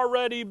had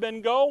already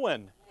been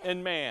going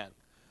in man.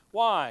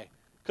 Why?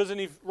 Because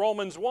in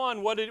Romans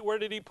 1, where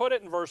did he put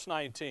it in verse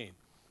 19?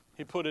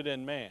 He put it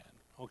in man,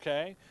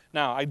 okay?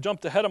 Now, I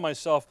jumped ahead of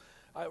myself.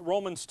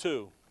 Romans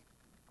 2.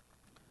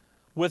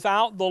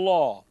 Without the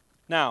law.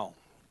 Now,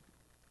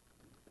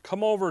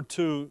 come over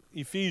to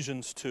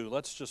Ephesians 2.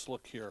 Let's just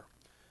look here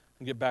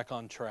and get back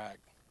on track.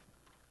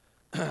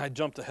 I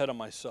jumped ahead of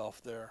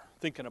myself there,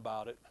 thinking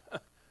about it.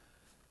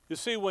 You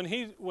see, when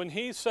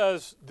he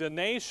says, the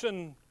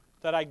nation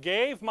that I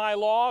gave my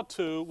law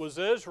to was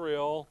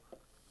Israel,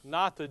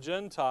 not the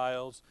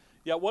Gentiles,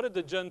 yet what did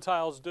the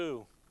Gentiles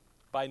do?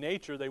 By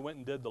nature, they went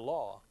and did the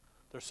law.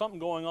 There's something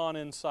going on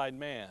inside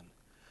man.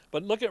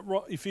 But look at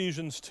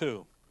Ephesians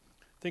 2,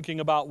 thinking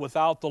about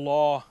without the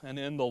law and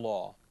in the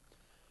law.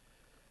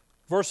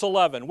 Verse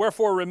 11,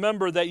 wherefore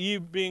remember that ye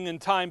being in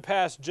time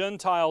past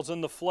Gentiles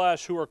in the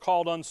flesh, who are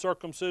called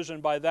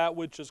uncircumcision by that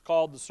which is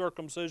called the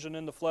circumcision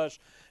in the flesh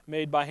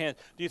made by hand.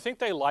 Do you think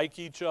they like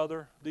each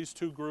other, these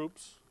two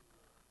groups?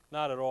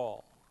 Not at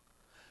all.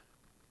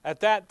 At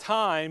that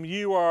time,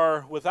 you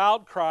are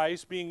without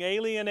Christ, being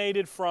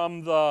alienated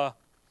from the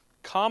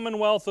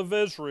commonwealth of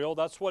Israel.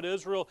 That's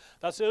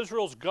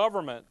Israel's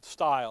government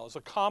style, is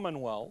a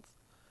commonwealth.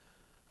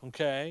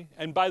 Okay?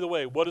 And by the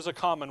way, what is a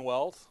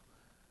commonwealth?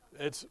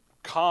 It's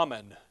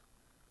common.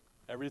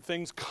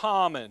 Everything's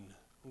common.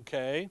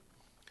 Okay?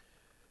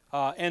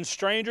 And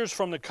strangers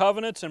from the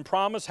covenants and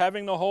promise,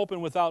 having no hope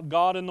and without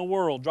God in the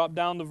world. Drop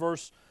down to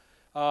verse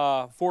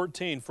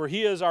 14. For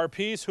he is our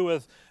peace, who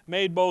hath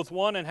made both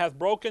one and hath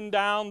broken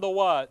down the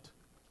what?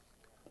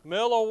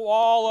 Middle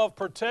wall of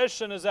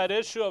partition is that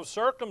issue of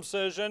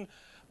circumcision,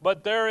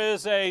 but there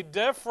is a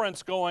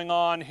difference going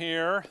on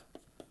here.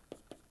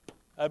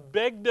 A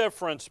big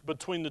difference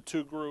between the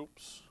two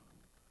groups.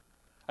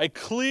 A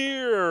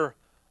clear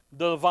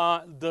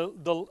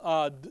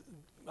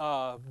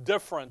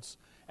difference.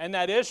 And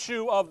that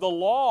issue of the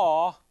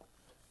law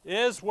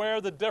is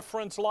where the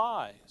difference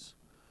lies.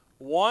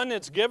 One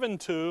it's given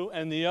to,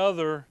 and the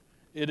other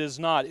it is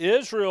not.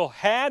 Israel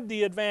had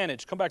the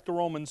advantage. Come back to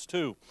Romans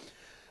 2.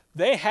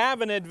 They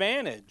have an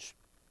advantage.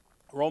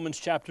 Romans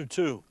chapter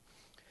 2.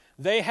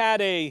 They had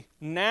a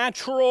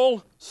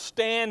natural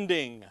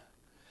standing.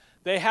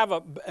 They have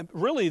a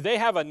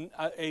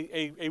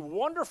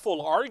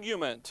wonderful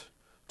argument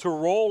to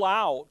roll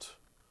out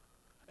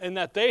in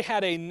that they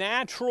had a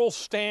natural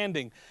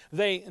standing.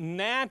 They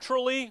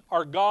naturally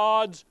are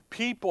God's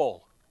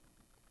people.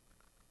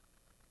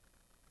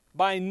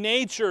 By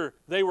nature,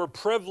 they were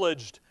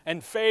privileged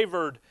and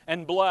favored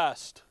and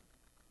blessed.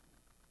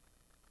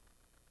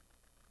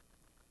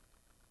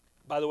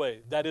 By the way,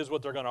 that is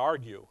what they're going to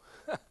argue.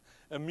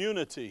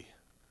 Immunity.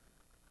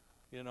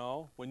 You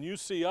know, when you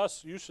see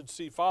us, you should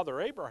see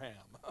Father Abraham.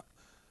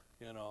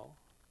 You know.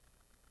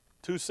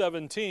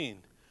 2:17.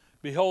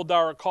 Behold, thou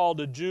art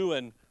called a Jew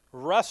and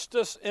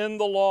restest in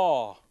the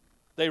law.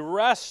 They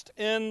rest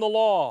in the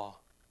law.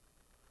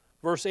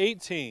 Verse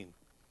 18.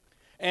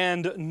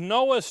 And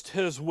knowest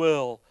his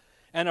will,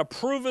 and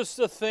approvest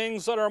the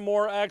things that are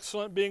more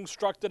excellent, being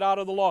instructed out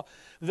of the law.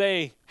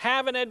 They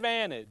have an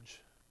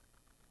advantage.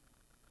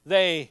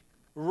 They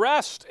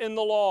rest in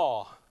the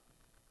law.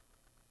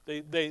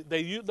 They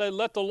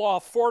let the law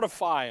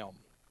fortify them.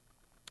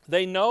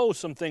 They know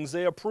some things.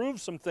 They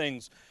approve some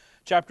things.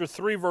 Chapter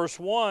 3, verse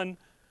 1,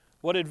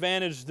 what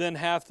advantage then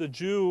hath the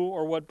Jew,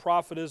 or what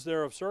profit is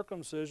there of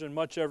circumcision?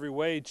 Much every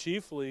way,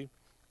 chiefly,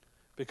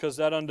 because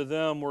that unto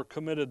them were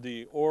committed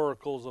the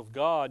oracles of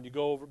God. You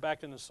go over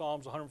back into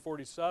Psalms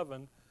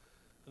 147,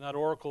 and that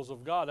oracles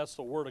of God, that's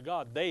the Word of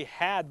God. They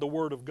had the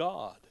Word of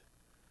God.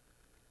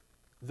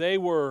 They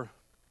were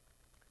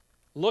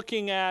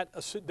looking at,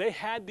 they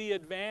had the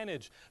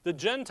advantage. The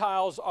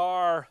Gentiles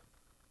are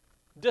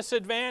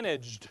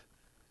disadvantaged.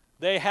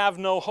 They have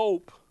no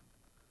hope.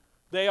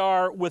 They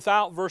are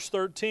without, verse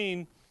 12,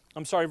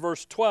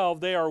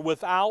 they are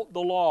without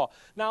the law.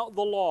 Now,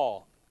 the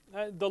law,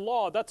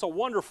 that's a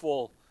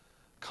wonderful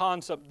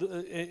concept.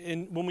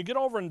 When we get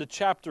over into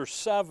chapter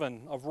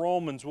 7 of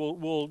Romans,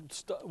 we'll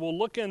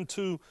look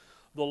into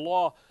the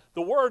law.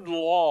 The word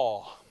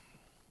law,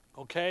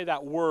 okay,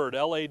 that word,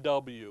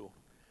 L-A-W,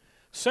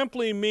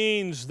 simply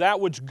means that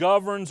which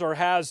governs or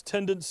has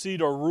tendency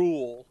to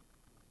rule.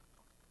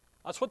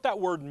 That's what that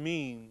word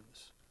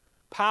means.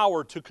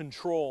 Power to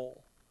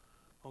control.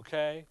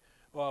 Okay?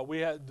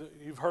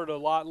 You've heard a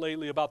lot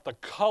lately about the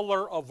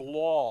color of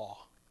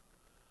law.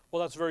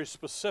 Well, that's very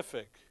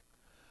specific.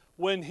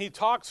 When he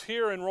talks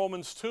here in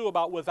Romans 2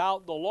 about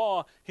without the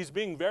law, he's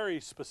being very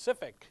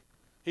specific.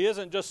 He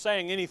isn't just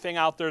saying anything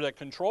out there that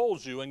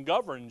controls you and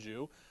governs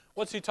you.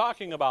 What's he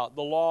talking about?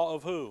 The law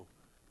of who?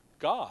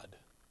 God.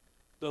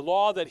 The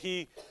law that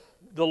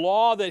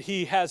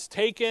he has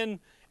taken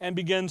and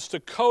begins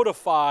to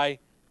codify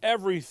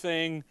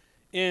everything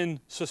in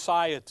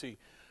society.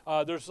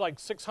 There's like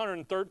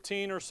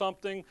 613 or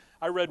something.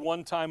 I read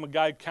one time a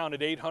guy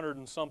counted 800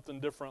 and something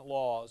different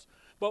laws.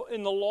 But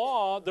in the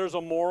law, there's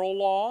a moral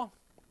law,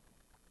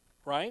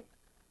 right?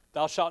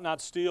 Thou shalt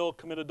not steal,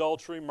 commit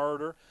adultery,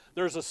 murder.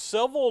 There's a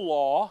civil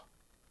law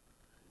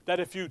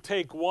that if you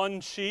take one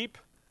sheep,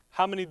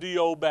 how many do you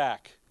owe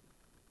back?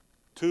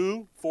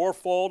 2,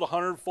 4-fold,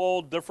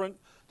 100-fold, different.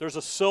 There's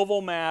a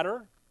civil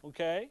matter,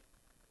 okay?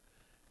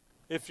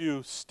 If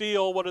you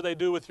steal, what do they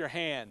do with your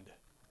hand?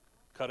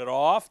 Cut it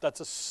off. That's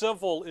a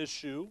civil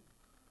issue.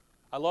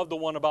 I love the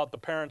one about the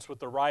parents with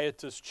the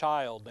riotous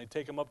child. They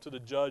take him up to the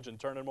judge and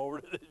turn him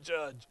over to the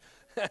judge.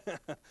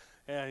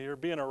 Yeah, you're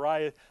being a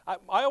riot. I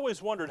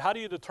always wondered, how do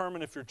you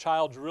determine if your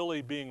child's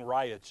really being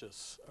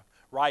riotous?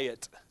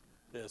 Riot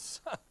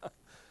this.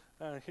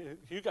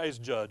 You guys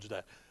judge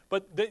that.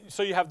 But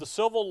so you have the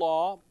civil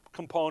law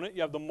component,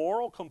 you have the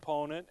moral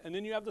component, and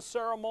then you have the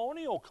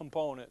ceremonial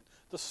component,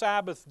 the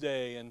Sabbath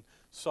day and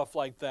stuff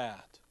like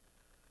that.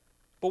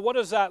 But what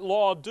does that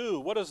law do?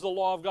 What does the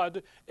law of God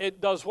do?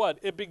 It does what?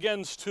 It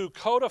begins to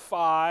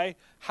codify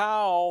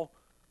how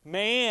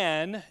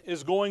man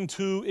is going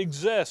to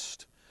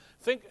exist.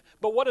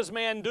 But what does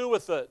man do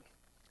with it?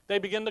 They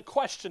begin to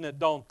question it,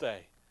 don't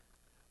they?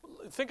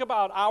 Think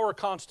about our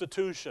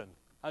Constitution.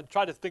 I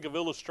try to think of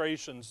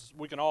illustrations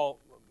we can all,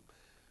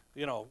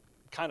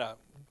 kind of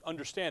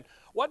understand.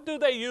 What do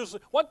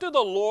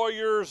the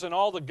lawyers and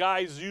all the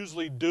guys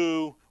usually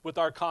do with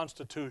our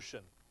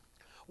Constitution?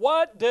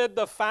 What did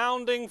the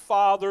founding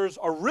fathers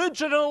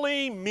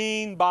originally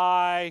mean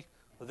by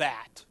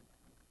that?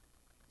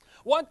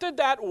 What did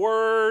that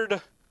word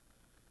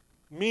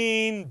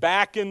mean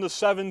back in the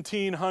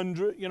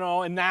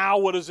 1700s, and now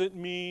what does it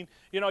mean?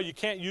 You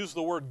can't use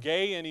the word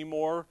gay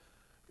anymore,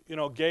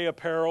 gay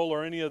apparel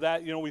or any of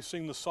that. We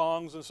sing the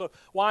songs and so.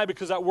 Why?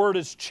 Because that word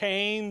has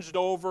changed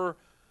over.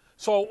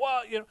 So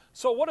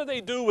what do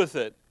they do with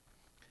it?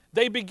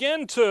 They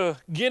begin to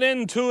get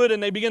into it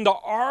and they begin to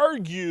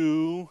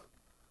argue,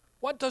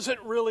 what does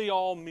it really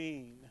all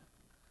mean?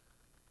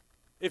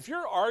 If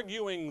you're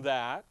arguing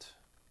that,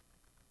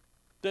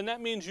 then that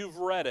means you've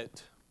read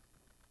it.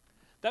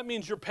 That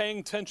means you're paying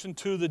attention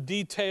to the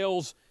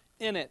details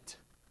in it.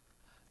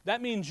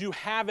 That means you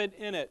have it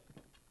in it,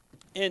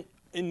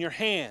 in your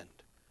hand.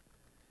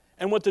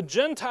 And what the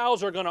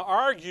Gentiles are going to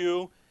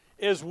argue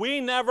is we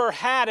never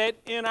had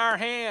it in our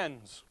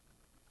hands.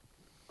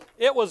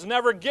 It was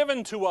never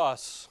given to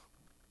us.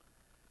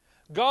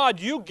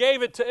 God, you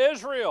gave it to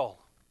Israel.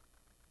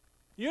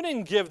 You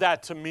didn't give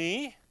that to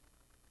me.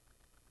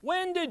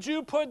 When did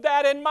you put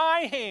that in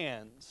my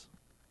hands?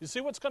 You see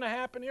what's going to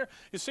happen here?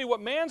 You see, what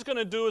man's going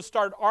to do is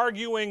start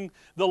arguing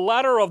the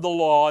letter of the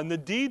law and the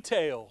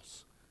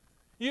details.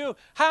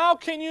 How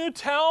can you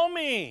tell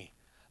me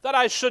that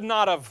I should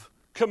not have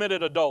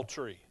committed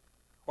adultery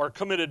or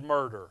committed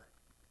murder?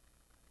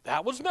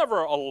 That was never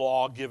a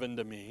law given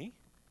to me.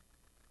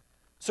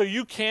 So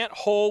you can't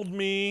hold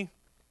me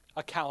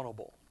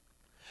accountable.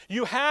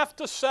 You have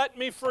to set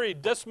me free.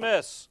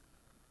 Dismiss.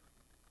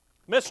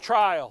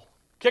 Mistrial.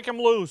 Kick him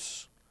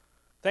loose.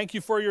 Thank you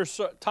for your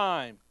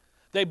time.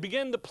 They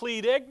begin to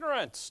plead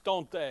ignorance,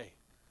 don't they?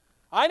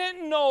 I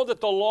didn't know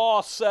that the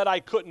law said I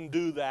couldn't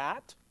do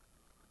that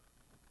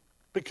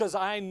because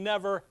I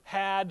never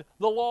had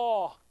the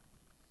law.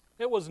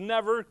 It was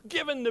never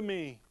given to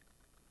me.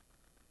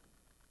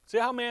 See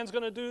how man's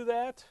going to do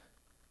that?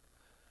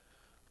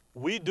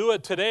 We do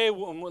it today,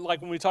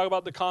 like when we talk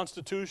about the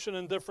Constitution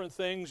and different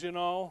things,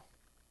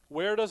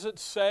 Where does it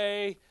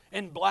say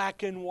in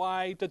black and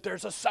white that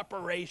there's a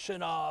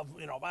separation of,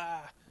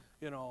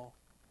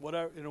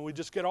 whatever, we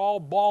just get all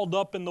balled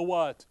up in the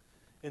what?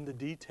 In the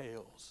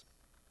details.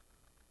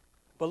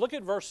 But look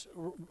at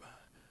you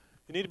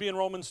need to be in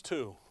Romans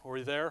 2. Are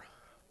we there?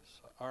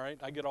 All right,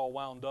 I get all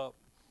wound up.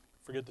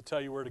 Forget to tell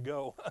you where to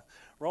go.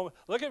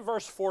 Look at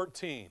verse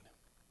 14.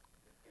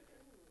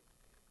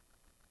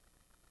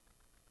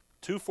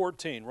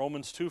 2:14,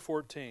 Romans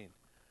 2:14.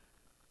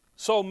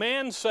 So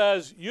man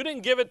says, you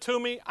didn't give it to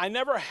me. I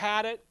never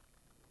had it.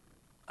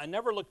 I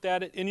never looked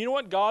at it. And you know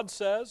what God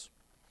says?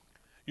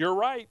 You're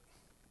right.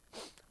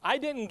 I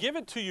didn't give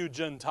it to you,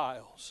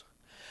 Gentiles.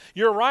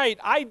 You're right.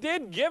 I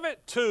did give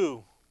it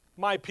to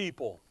my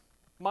people,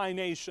 my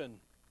nation.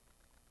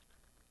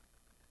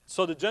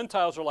 So the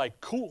Gentiles are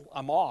like, cool,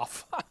 I'm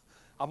off.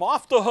 I'm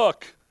off the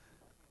hook.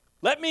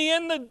 Let me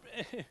in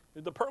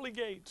the pearly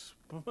gates.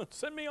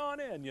 Send me on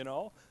in,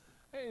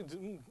 Hey,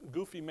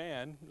 goofy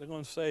man. They're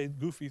going to say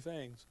goofy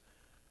things.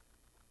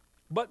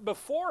 But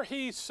before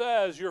he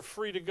says you're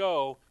free to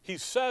go, he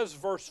says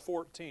verse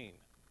 14.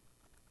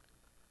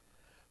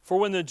 For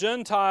when the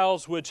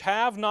Gentiles which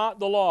have not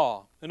the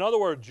law, in other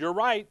words, you're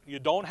right, you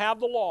don't have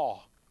the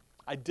law.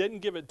 I didn't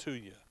give it to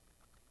you.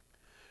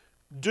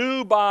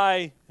 Do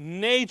by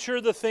nature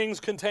the things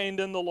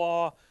contained in the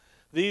law,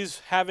 these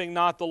having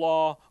not the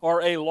law,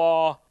 or a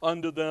law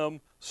unto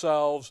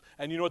themselves.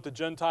 And you know what the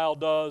Gentile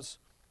does?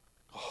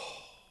 Oh,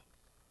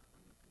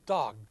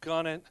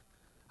 doggone it.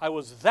 I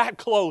was that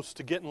close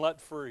to getting let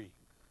free.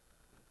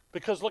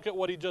 Because look at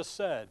what he just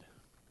said.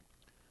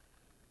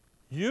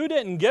 You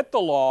didn't get the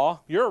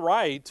law, you're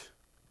right,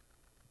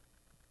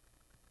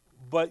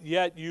 but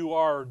yet you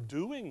are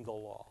doing the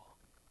law.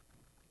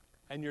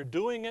 And you're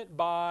doing it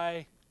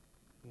by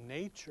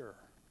nature.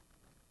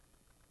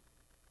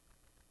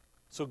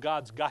 So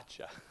God's got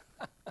you.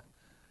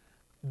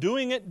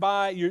 Doing it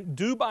by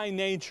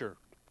nature.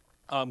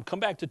 Come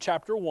back to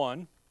chapter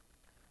 1.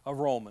 of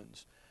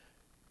Romans.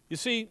 You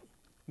see,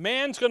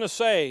 man's going to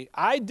say,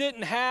 I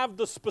didn't have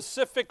the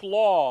specific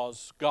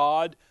laws,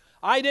 God.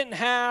 I didn't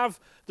have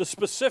the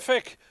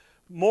specific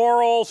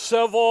moral,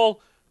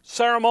 civil,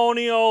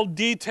 ceremonial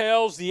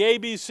details, the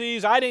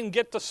ABCs. I didn't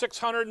get the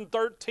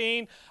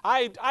 613.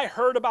 I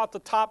heard about the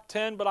top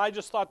 10, but I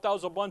just thought that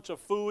was a bunch of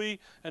phooey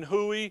and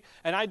hooey,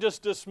 and I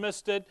just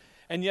dismissed it.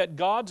 And yet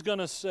God's going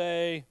to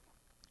say,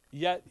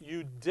 yet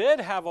you did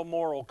have a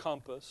moral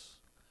compass.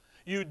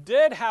 You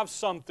did have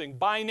something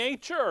by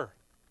nature.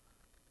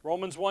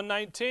 Romans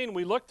 1:19,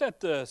 we looked at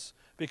this.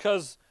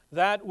 Because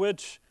that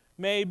which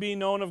may be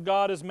known of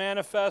God is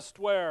manifest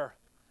where?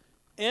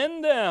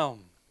 In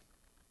them.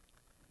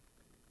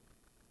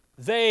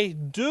 They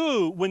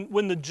do,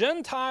 when the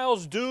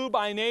Gentiles do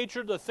by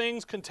nature the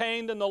things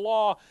contained in the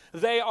law,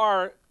 they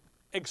are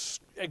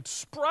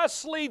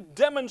expressly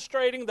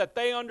demonstrating that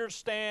they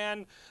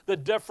understand the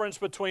difference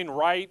between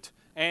right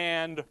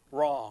and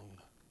wrong.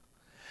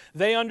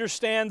 They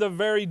understand the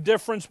very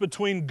difference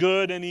between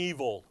good and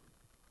evil.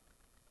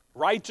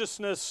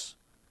 Righteousness,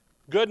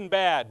 good and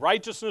bad,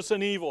 righteousness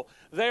and evil.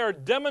 They are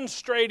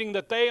demonstrating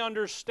that they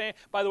understand.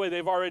 By the way,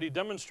 they've already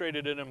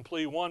demonstrated it in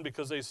plea 1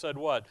 because they said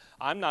what?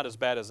 I'm not as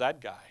bad as that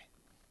guy.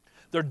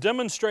 They're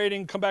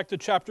demonstrating, come back to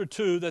chapter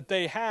 2, that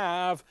they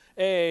have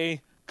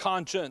a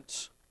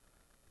conscience.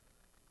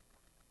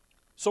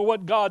 So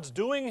what God's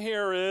doing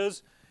here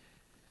is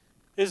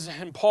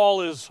and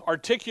Paul is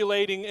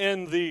articulating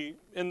in the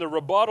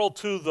rebuttal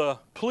to the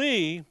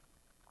plea,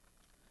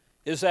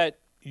 is that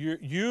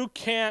you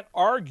can't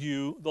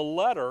argue the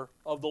letter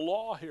of the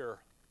law here.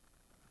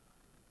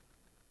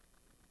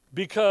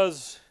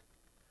 Because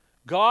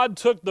God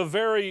took the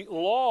very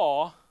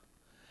law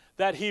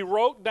that He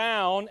wrote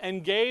down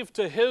and gave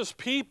to His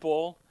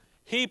people,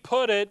 He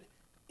put it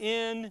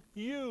in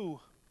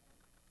you.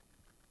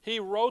 He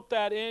wrote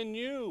that in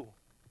you.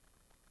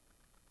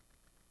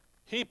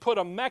 He put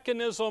a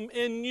mechanism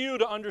in you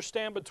to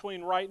understand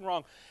between right and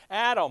wrong.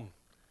 Adam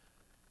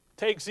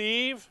takes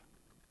Eve,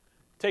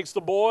 takes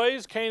the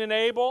boys, Cain and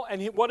Abel,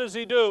 and what does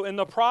he do? In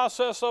the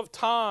process of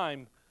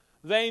time,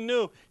 they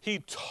knew. He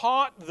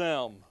taught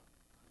them.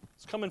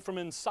 It's coming from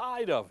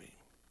inside of him.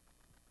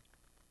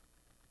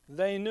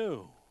 They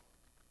knew.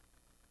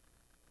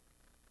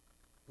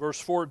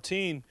 Verse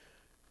 14,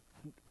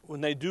 when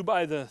they do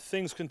by the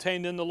things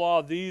contained in the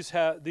law, these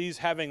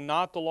having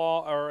not the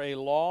law are a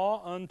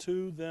law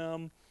unto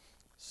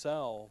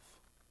themselves.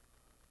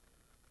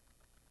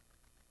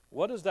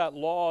 What does that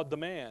law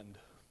demand?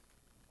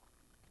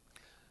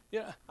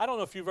 Yeah, I don't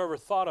know if you've ever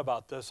thought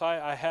about this.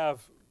 I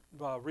have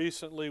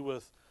recently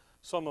with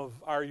some of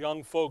our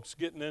young folks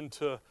getting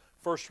into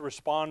first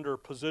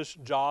responder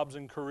position, jobs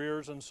and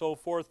careers and so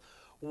forth.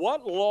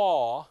 What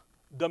law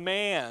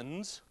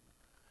demands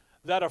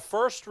that a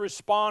first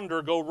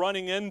responder go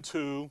running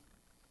into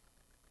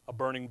a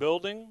burning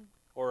building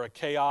or a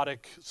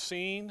chaotic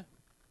scene?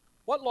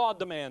 What law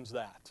demands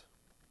that?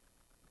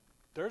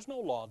 There's no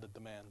law that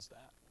demands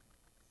that.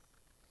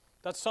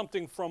 That's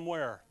something from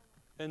where?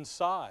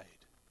 Inside.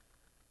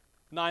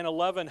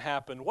 9/11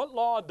 happened. What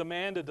law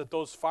demanded that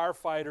those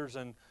firefighters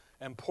and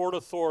port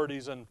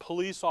authorities and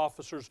police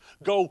officers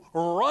go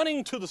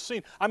running to the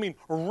scene? I mean,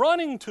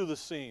 running to the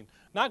scene.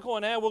 Not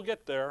going, we'll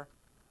get there.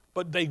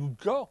 But they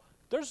go.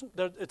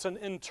 It's an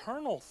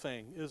internal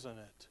thing, isn't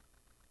it?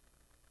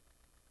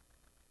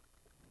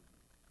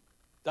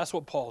 That's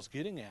what Paul's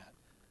getting at.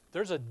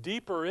 There's a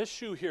deeper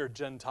issue here,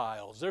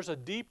 Gentiles. There's a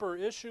deeper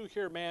issue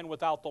here, man,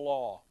 without the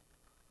law.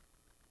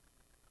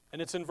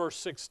 And it's in verse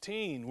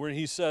 16 where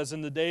he says,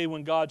 in the day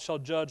when God shall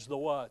judge the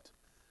what?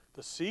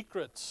 The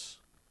secrets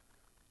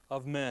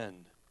of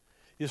men.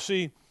 You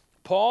see,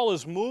 Paul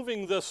is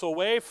moving this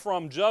away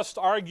from just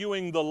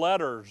arguing the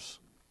letters.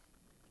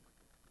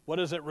 What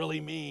does it really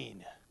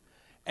mean?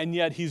 And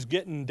yet he's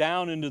getting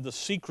down into the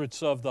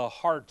secrets of the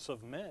hearts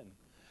of men.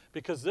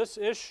 Because this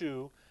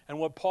issue, and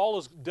what Paul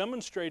is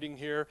demonstrating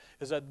here,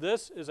 is that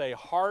this is a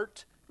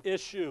heart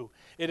issue.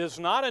 It is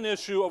not an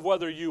issue of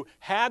whether you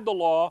had the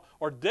law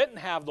or didn't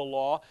have the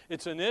law.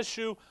 It's an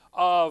issue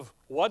of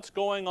what's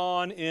going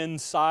on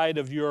inside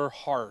of your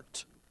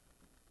heart.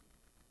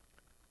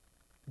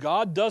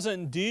 God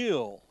doesn't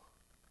deal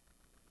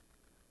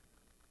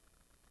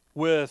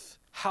with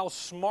how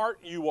smart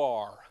you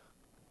are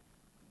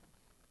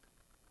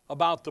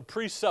about the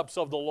precepts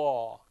of the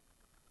law.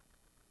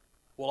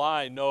 Well,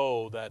 I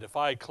know that if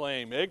I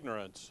claim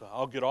ignorance,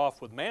 I'll get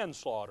off with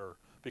manslaughter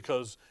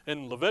because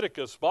in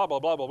Leviticus, blah, blah,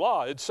 blah, blah,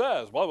 blah, it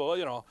says, blah, blah, blah,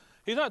 you know.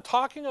 He's not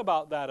talking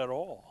about that at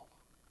all.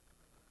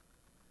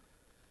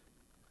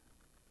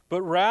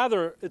 But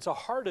rather, it's a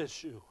heart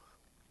issue.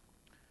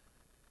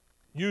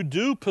 You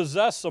do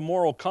possess a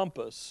moral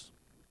compass.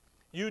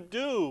 You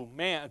do,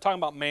 man. I'm talking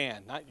about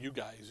man, not you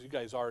guys. You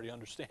guys already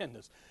understand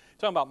this. I'm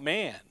talking about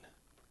man.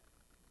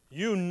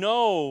 You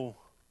know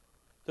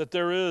that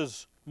there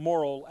is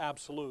moral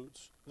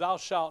absolutes. Thou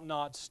shalt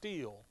not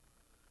steal.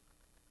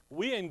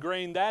 We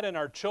ingrain that in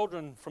our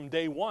children from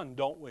day one,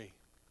 don't we?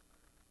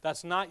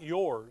 That's not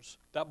yours.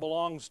 That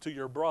belongs to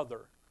your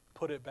brother.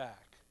 Put it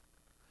back.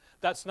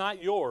 That's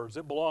not yours.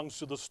 It belongs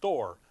to the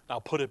store. Now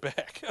put it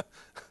back.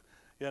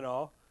 You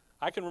know,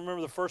 I can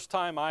remember the first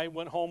time I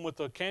went home with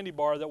a candy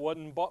bar that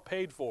wasn't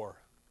paid for.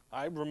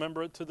 I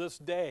remember it to this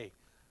day.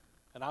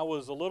 And I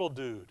was a little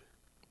dude.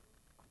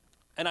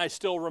 And I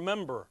still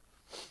remember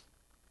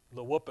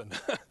the whooping.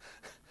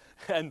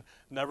 And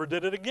never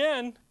did it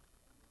again.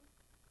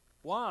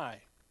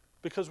 Why?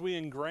 Because we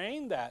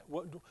ingrained that.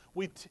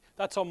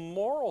 That's a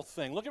moral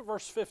thing. Look at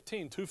verse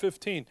 15,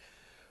 2:15.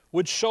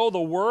 Which show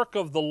the work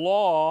of the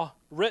law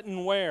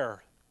written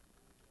where?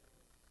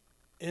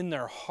 In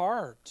their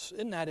hearts.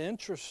 Isn't that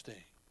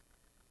interesting?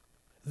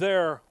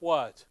 Their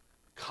what?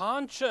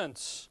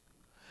 Conscience.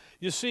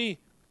 You see,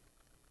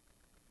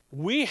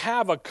 we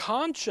have a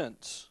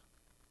conscience.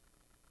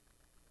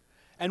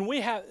 And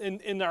we have,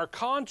 in our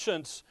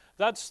conscience,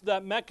 that's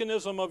that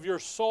mechanism of your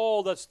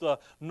soul, that's the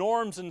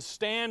norms and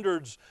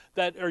standards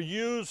that are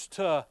used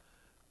to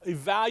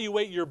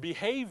evaluate your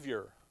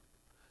behavior.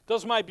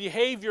 Does my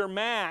behavior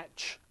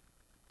match?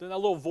 Then that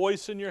little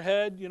voice in your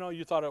head, you know,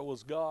 you thought it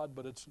was God,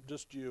 but it's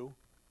just you.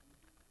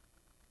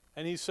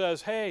 And he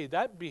says, hey,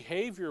 that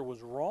behavior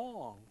was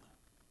wrong.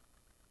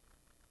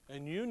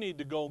 And you need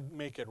to go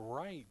make it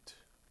right.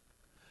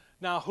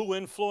 Now, who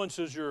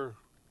influences your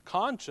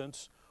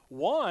conscience?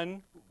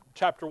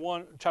 Chapter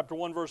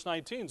 1, verse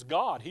 19 is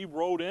God. He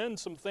wrote in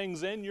some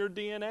things in your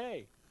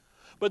DNA.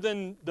 But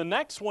then the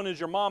next one is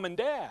your mom and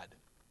dad.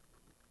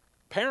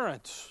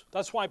 Parents.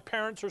 That's why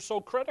parents are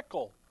so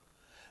critical.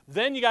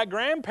 Then you got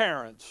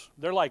grandparents.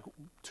 They're like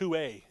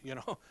 2A, you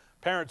know.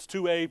 Parents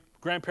 2A,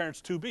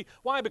 grandparents 2B.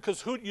 Why?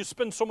 Because you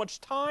spend so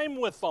much time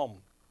with them.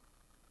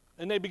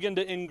 And they begin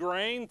to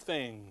ingrain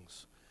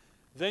things.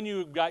 Then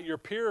you've got your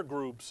peer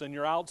groups and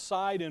your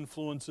outside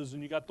influences,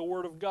 and you got the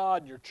Word of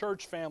God, your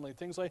church family,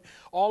 things like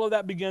all of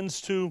that begins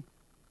to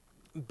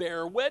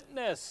bear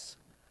witness.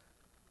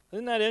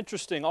 Isn't that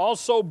interesting?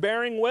 Also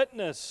bearing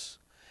witness.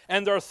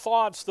 And their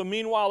thoughts, the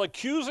meanwhile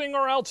accusing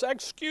or else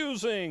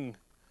excusing.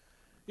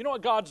 You know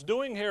what God's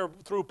doing here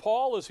through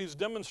Paul is he's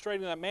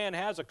demonstrating that man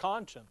has a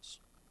conscience.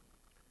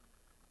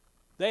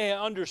 They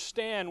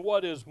understand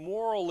what is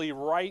morally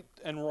right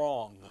and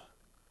wrong,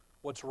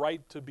 what's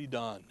right to be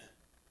done.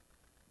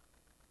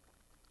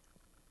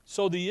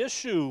 So the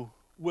issue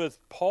with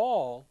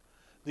Paul,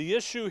 the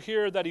issue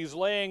here that he's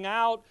laying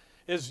out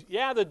is,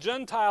 yeah, the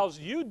Gentiles,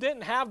 you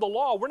didn't have the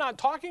law. We're not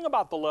talking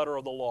about the letter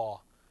of the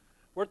law.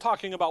 We're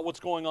talking about what's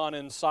going on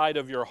inside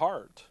of your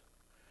heart.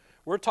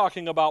 We're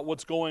talking about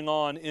what's going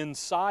on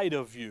inside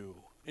of you,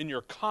 in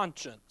your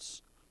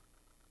conscience.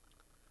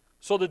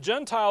 So the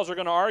Gentiles are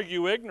going to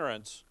argue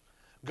ignorance.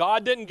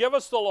 God didn't give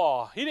us the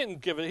law. He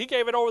didn't give it. He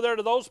gave it over there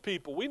to those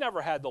people. We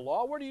never had the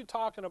law. What are you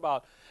talking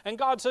about? And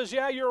God says,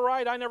 yeah, you're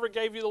right. I never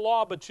gave you the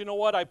law, but you know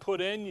what? I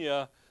put in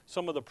you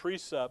some of the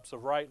precepts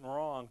of right and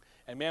wrong.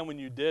 And man, when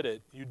you did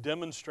it, you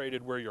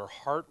demonstrated where your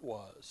heart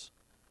was.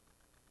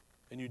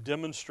 And you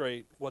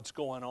demonstrate what's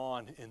going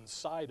on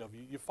inside of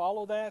you. You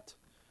follow that?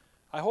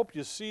 I hope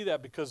you see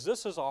that because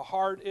this is a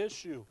hard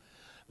issue.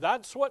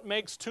 That's what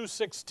makes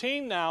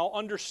 2:16 now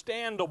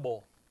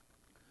understandable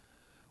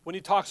when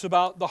he talks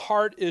about the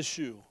heart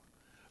issue.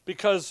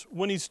 Because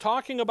when he's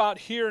talking about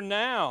here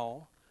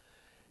now,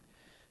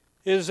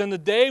 is in the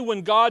day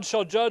when God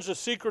shall judge the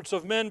secrets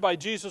of men by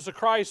Jesus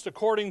Christ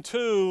according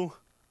to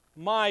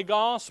my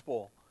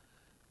gospel.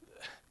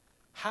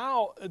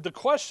 The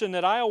question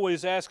that I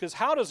always ask is,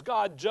 how does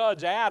God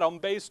judge Adam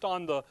based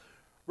on the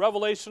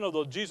revelation of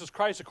the Jesus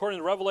Christ according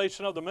to the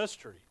revelation of the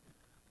mystery?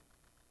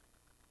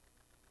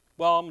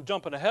 Well, I'm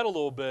jumping ahead a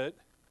little bit.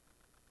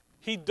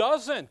 He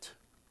doesn't,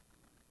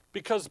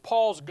 because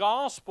Paul's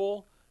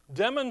gospel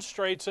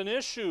demonstrates an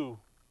issue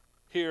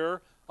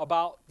here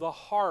about the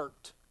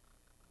heart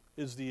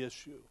is the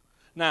issue.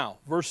 Now,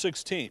 verse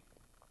 16.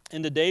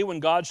 In the day when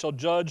God shall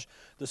judge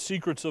the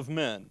secrets of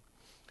men.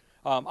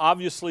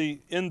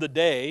 Obviously, in the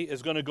day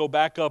is going to go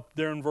back up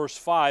there in verse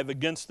 5,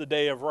 against the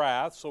day of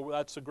wrath. So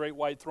that's a great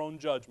white throne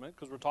judgment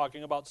because we're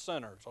talking about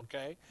sinners,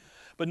 okay?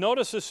 But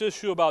notice this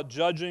issue about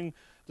judging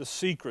the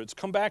secrets.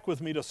 Come back with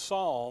me to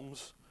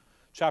Psalms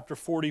chapter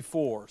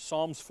 44.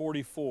 Psalms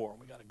 44.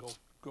 We got to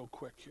go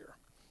quick here.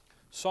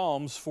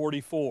 Psalms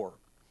 44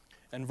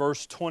 and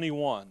verse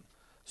 21.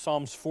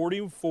 Psalms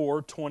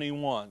 44,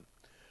 21.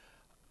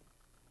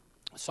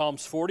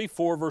 Psalms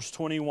 44, verse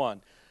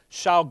 21.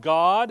 Shall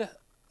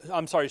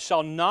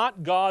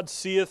not God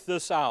seeth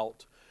this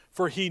out?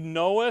 For he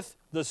knoweth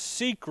the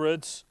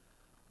secrets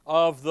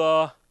of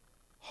the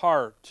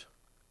heart.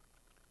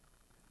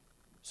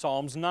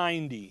 Psalms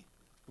 90,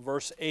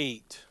 verse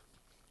 8.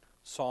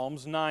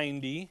 Psalms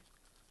 90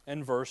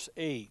 and verse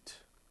 8.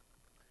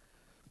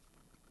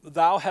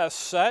 Thou hast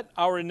set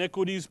our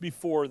iniquities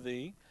before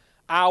thee,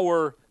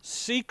 our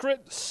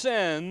secret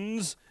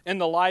sins in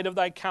the light of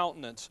thy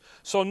countenance.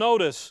 So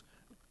notice,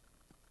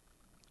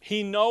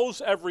 he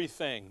knows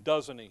everything,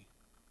 doesn't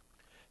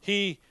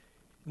he?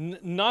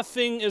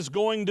 Nothing is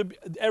going to be,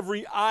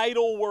 every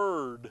idle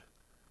word.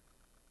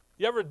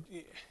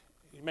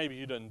 Maybe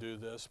you didn't do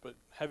this, but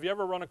have you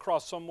ever run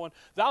across someone,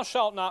 thou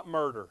shalt not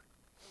murder,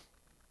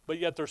 but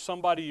yet there's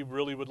somebody you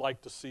really would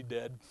like to see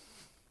dead.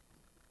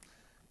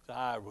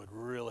 I would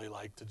really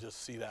like to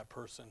just see that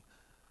person.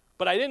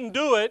 But I didn't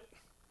do it.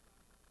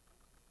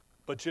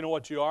 But you know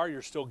what you are?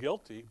 You're still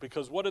guilty.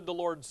 Because what did the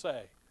Lord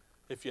say?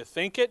 If you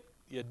think it,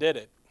 you did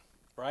it.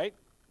 Right?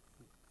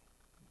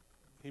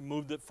 He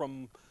moved it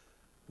from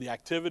the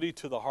activity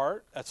to the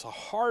heart. That's a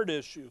heart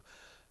issue.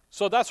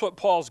 So that's what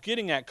Paul's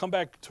getting at. Come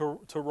back to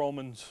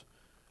Romans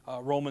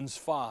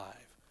 5.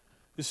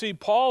 You see,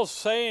 Paul's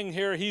saying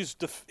here,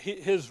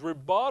 his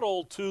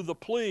rebuttal to the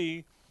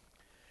plea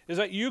is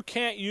that you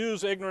can't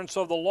use ignorance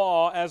of the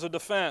law as a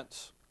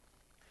defense.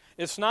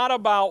 It's not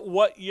about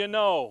what you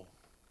know.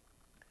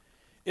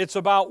 It's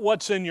about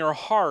what's in your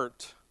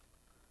heart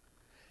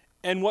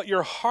and what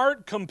your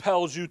heart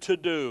compels you to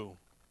do.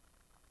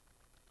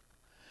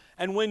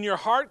 And when your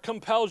heart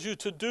compels you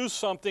to do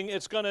something,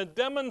 it's going to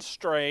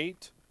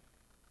demonstrate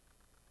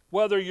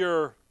whether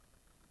you're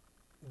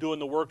doing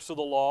the works of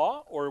the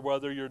law or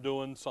whether you're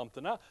doing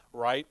something else,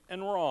 right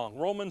and wrong.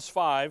 Romans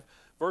 5,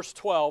 verse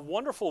 12,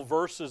 wonderful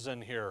verses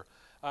in here.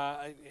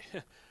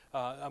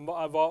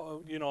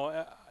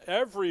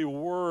 Every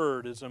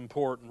word is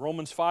important.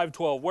 Romans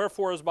 5:12,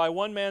 wherefore as by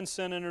one man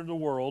sin entered the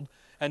world,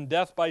 and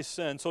death by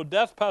sin, so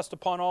death passed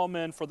upon all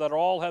men, for that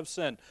all have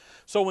sinned.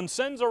 So when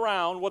sin's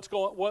around, what's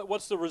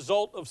the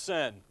result of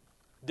sin?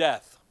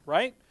 Death,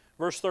 right?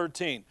 Verse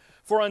 13,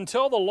 for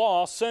until the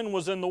law, sin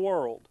was in the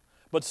world,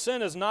 but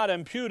sin is not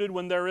imputed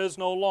when there is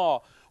no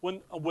law.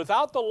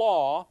 Without the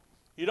law,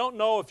 you don't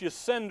know if you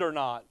sinned or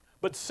not,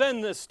 but sin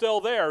is still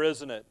there,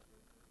 isn't it?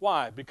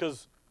 Why?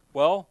 Because,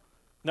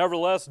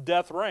 nevertheless,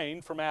 death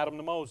reigned from Adam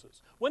to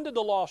Moses. When did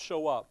the law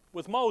show up?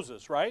 With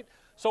Moses, right?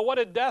 So what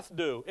did death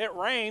do? It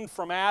reigned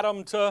from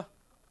Adam to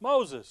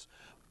Moses.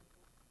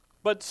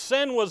 But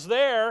sin was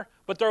there,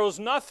 but there was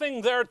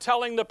nothing there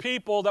telling the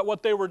people that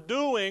what they were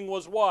doing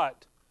was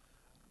what?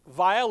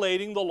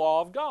 Violating the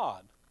law of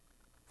God.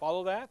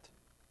 Follow that?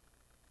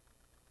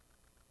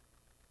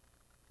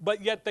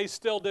 But yet they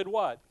still did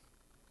what?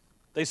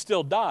 They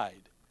still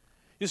died.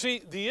 You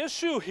see, the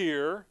issue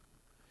here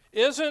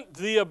isn't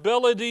the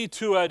ability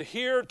to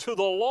adhere to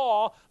the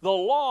law. The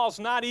law's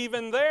not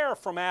even there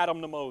from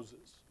Adam to Moses.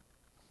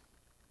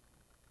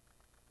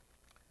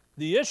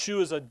 The issue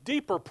is a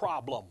deeper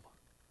problem,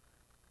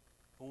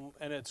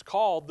 and it's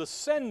called the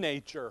sin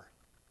nature,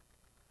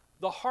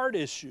 the heart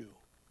issue.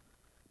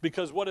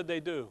 Because what did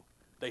they do?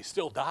 They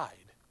still died.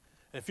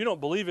 And if you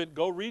don't believe it,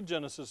 go read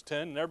Genesis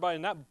 10, and everybody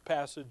in that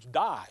passage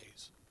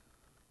dies.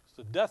 It's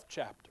the death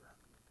chapter.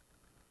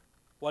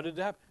 What did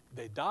happen?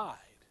 They died.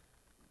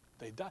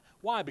 They died.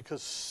 Why?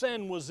 Because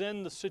sin was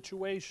in the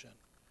situation.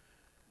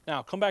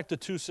 Now, come back to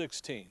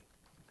 2:16.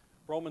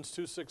 Romans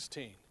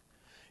 2:16.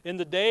 In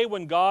the day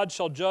when God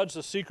shall judge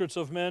the secrets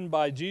of men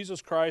by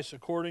Jesus Christ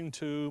according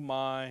to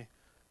my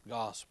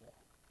gospel.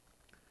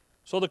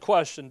 So the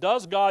question,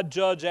 does God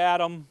judge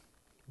Adam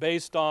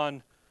based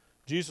on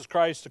Jesus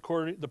Christ,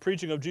 the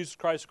preaching of Jesus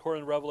Christ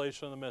according to the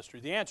revelation of the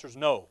mystery? The answer is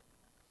no.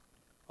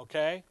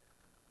 Okay?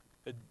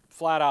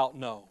 Flat out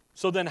no.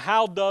 So then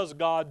how does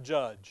God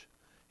judge?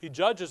 He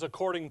judges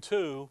according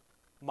to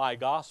my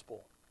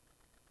gospel.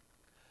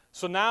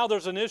 So now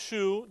there's an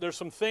issue, there's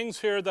some things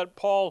here that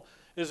Paul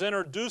is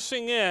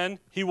introducing in.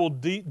 He will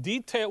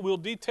we'll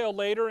detail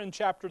later in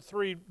chapter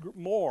 3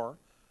 more.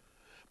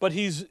 But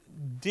he's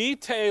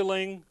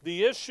detailing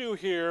the issue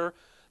here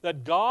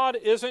that God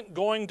isn't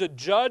going to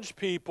judge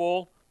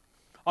people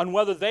on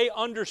whether they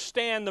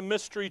understand the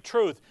mystery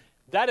truth.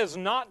 That is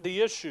not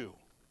the issue.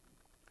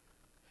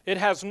 It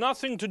has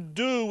nothing to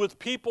do with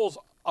people's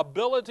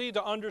ability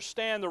to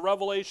understand the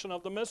revelation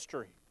of the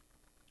mystery.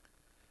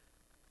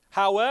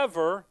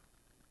 However,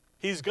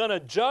 he's going to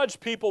judge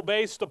people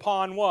based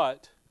upon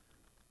what?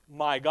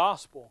 My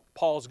gospel,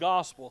 Paul's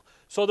gospel.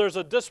 So there's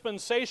a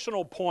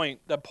dispensational point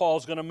that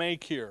Paul's going to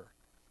make here.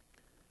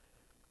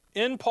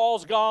 In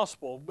Paul's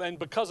gospel, and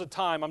because of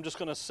time, I'm just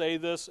going to say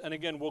this, and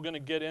again, we're going to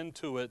get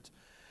into it.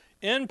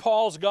 In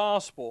Paul's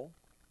gospel,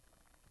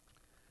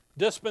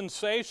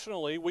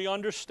 dispensationally, we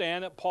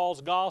understand that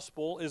Paul's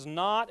gospel is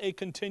not a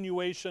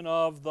continuation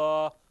of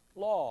the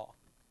law.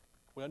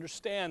 We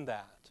understand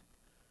that.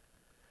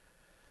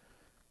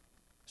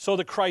 So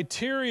the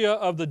criteria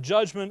of the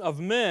judgment of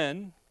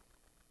men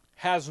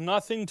has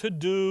nothing to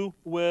do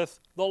with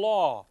the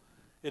law.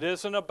 It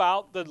isn't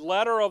about the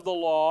letter of the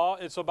law,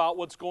 it's about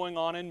what's going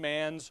on in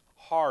man's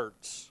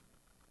hearts.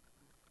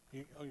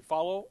 You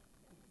follow?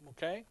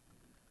 Okay?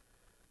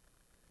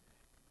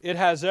 It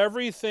has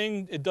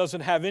everything, it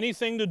doesn't have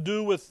anything to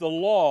do with the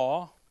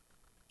law.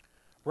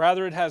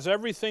 Rather, it has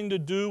everything to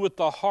do with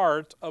the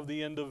heart of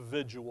the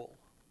individual.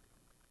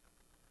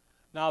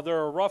 Now, there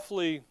are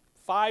roughly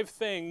 5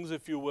 things,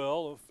 if you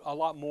will, a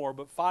lot more,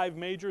 but 5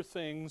 major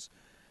things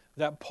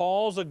that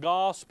Paul's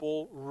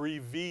gospel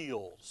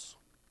reveals,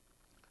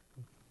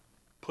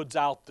 puts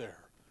out there,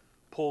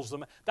 pulls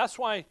them. That's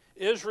why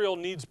Israel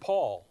needs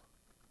Paul,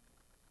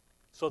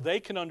 so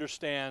they can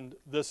understand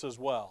this as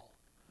well.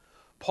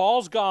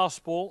 Paul's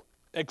gospel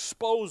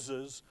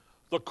exposes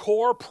the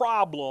core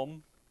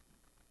problem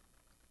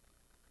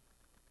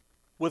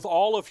with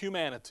all of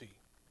humanity.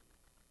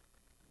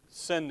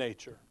 Sin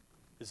nature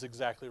is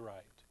exactly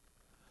right.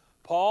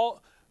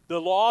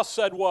 The law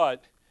said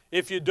what?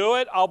 If you do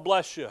it, I'll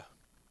bless you.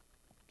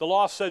 The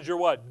law said you're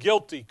what?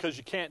 Guilty because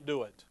you can't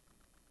do it.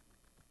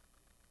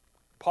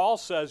 Paul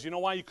says, you know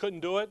why you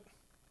couldn't do it?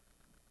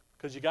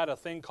 Because you got a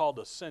thing called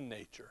a sin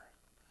nature.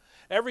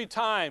 Every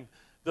time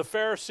the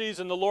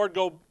Pharisees and the Lord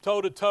go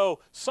toe-to-toe,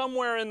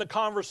 somewhere in the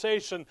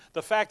conversation,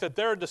 the fact that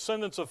they're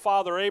descendants of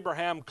Father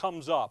Abraham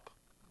comes up.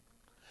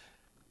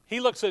 He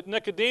looks at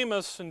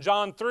Nicodemus in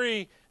John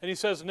 3, and he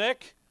says,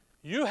 Nick,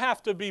 you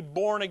have to be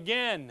born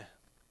again.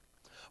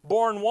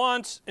 Born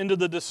once into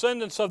the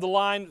descendants of the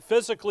line,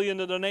 physically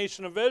into the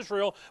nation of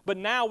Israel, but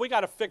now we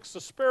got to fix the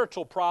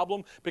spiritual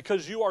problem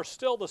because you are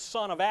still the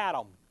son of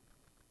Adam.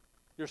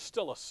 You're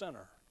still a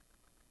sinner.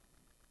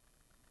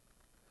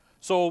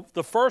 So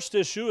the first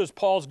issue is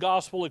Paul's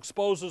gospel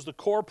exposes the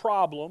core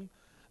problem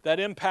that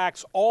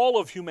impacts all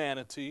of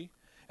humanity,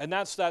 and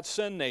that's that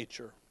sin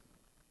nature.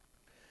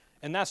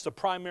 And that's the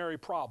primary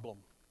problem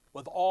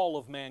with all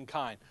of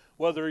mankind,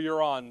 whether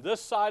you're on this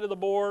side of the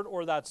board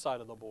or that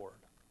side of the board.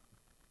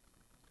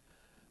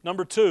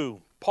 Number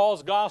two,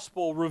 Paul's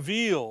gospel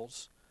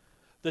reveals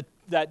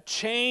that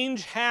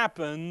change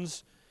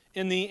happens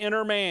in the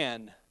inner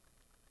man,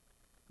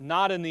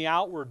 not in the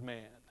outward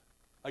man.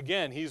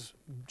 Again, he's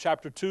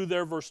chapter 2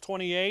 there, verse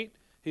 28.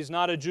 He's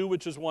not a Jew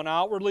which is one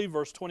outwardly.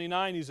 Verse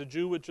 29, he's a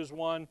Jew which is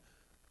one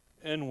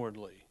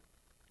inwardly.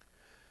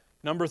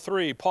 Number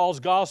three, Paul's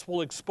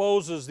gospel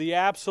exposes the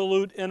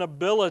absolute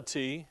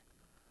inability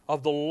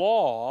of the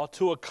law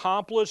to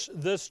accomplish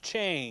this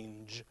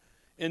change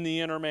in the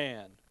inner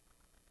man.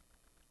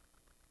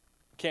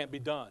 Can't be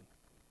done.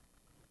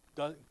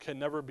 Can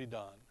never be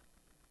done.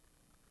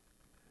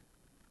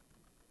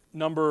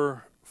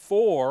 Number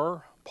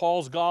four,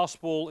 Paul's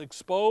gospel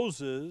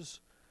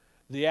exposes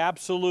the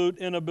absolute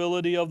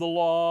inability of the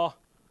law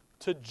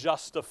to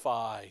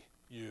justify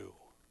you.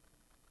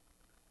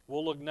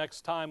 We'll look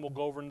next time, we'll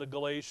go over into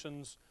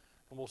Galatians,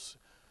 and we'll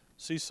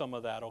see some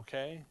of that,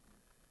 okay?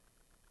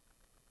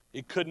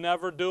 It could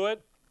never do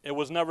it. It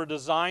was never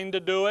designed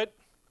to do it.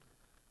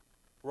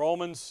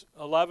 Romans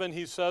 11,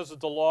 he says that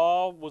the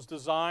law was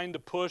designed to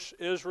push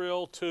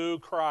Israel to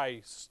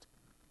Christ.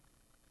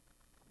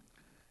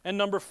 And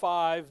number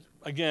five,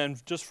 again,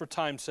 just for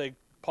time's sake,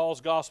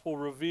 Paul's gospel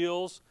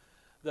reveals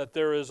that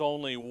there is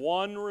only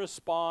one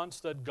response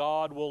that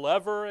God will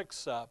ever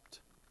accept,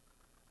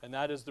 and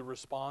that is the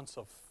response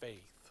of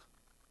faith.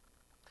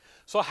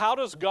 So how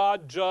does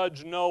God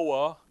judge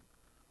Noah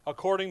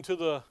according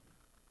to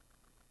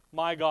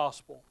my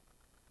gospel?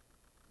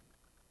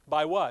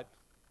 By what?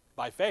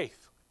 By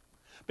faith.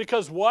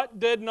 Because what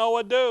did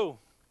Noah do?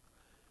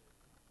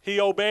 He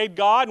obeyed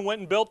God and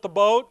went and built the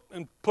boat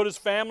and put his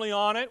family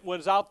on it,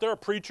 was out there a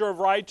preacher of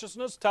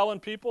righteousness, telling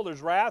people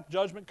there's wrath,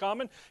 judgment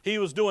coming. He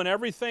was doing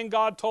everything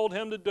God told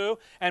him to do,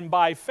 and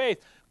by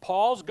faith.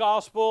 Paul's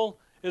gospel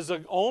is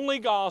the only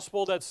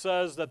gospel that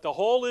says that the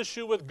whole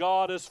issue with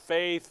God is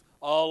faith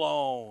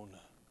alone.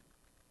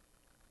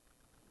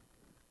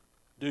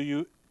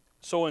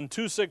 So in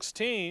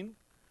 2:16,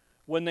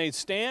 when they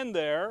stand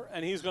there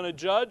and he's going to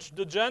judge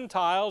the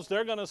Gentiles,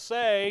 they're going to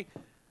say,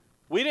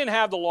 we didn't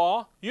have the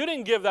law. You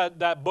didn't give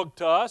that book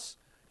to us.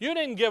 You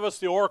didn't give us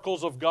the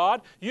oracles of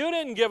God. You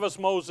didn't give us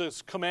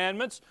Moses'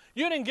 commandments.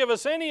 You didn't give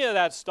us any of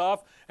that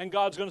stuff. And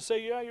God's going to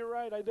say, yeah, you're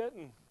right, I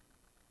didn't.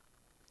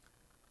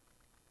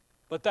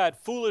 But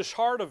that foolish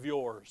heart of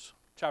yours,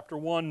 chapter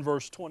 1,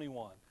 verse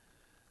 21.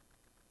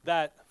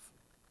 That,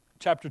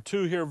 chapter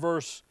 2 here,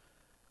 verse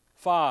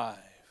 5.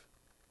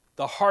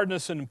 The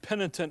hardness and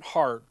impenitent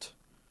heart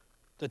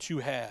that you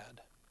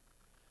had.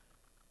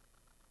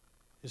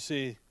 You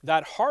see,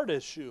 that heart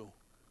issue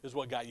is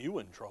what got you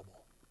in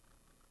trouble.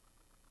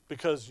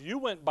 Because you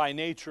went by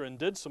nature and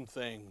did some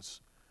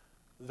things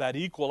that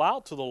equal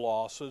out to the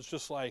law. So it's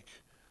just like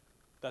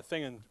that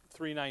thing in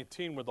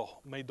 3:19 where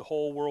made the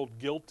whole world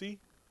guilty.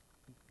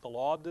 The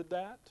law did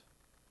that.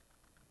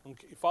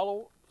 Okay,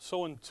 follow?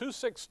 So in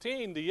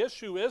 2:16, the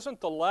issue isn't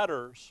the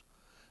letters.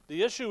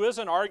 The issue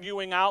isn't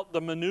arguing out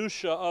the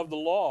minutia of the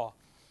law.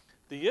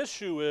 The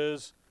issue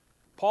is,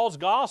 Paul's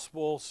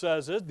gospel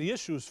says the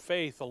issue is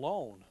faith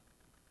alone.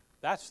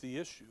 That's the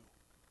issue.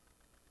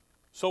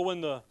 So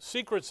when the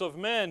secrets of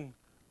men,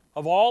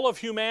 of all of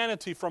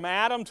humanity, from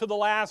Adam to the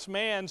last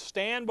man,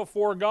 stand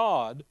before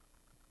God,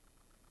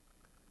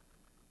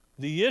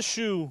 the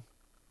issue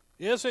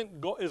is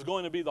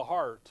going to be the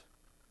heart.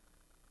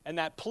 And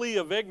that plea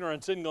of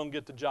ignorance isn't going to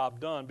get the job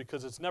done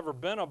because it's never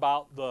been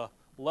about the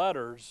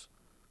letters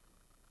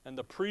and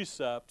the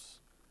precepts.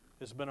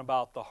 It's been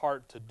about the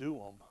heart to do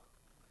them.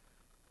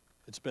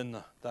 It's been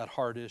that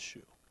heart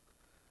issue.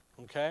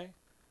 Okay?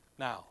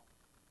 Now,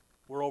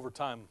 we're over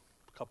time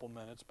a couple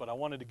minutes, but I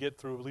wanted to get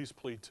through at least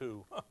plea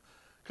 2.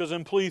 Because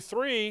in plea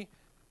 3,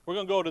 we're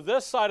going to go to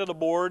this side of the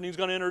board, and he's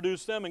going to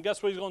introduce them, and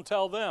guess what he's going to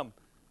tell them?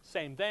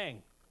 Same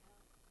thing.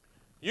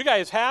 You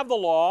guys have the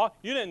law,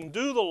 you didn't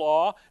do the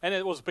law, and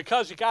it was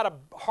because you got a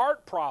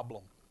heart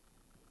problem.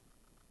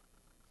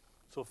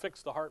 So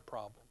fix the heart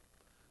problem.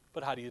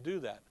 But how do you do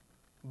that?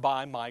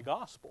 by my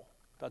gospel.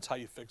 That's how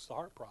you fix the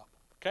heart problem.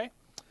 Okay?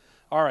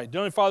 All right.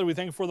 Dear Father, we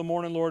thank you for the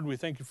morning, Lord. We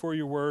thank you for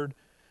your word.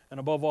 And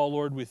above all,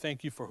 Lord, we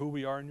thank you for who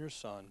we are in your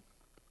Son,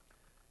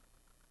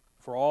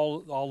 for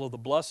all of the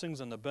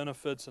blessings and the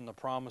benefits and the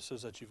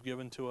promises that you've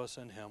given to us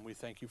in him. We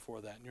thank you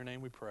for that. In your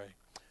name we pray.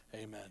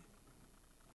 Amen.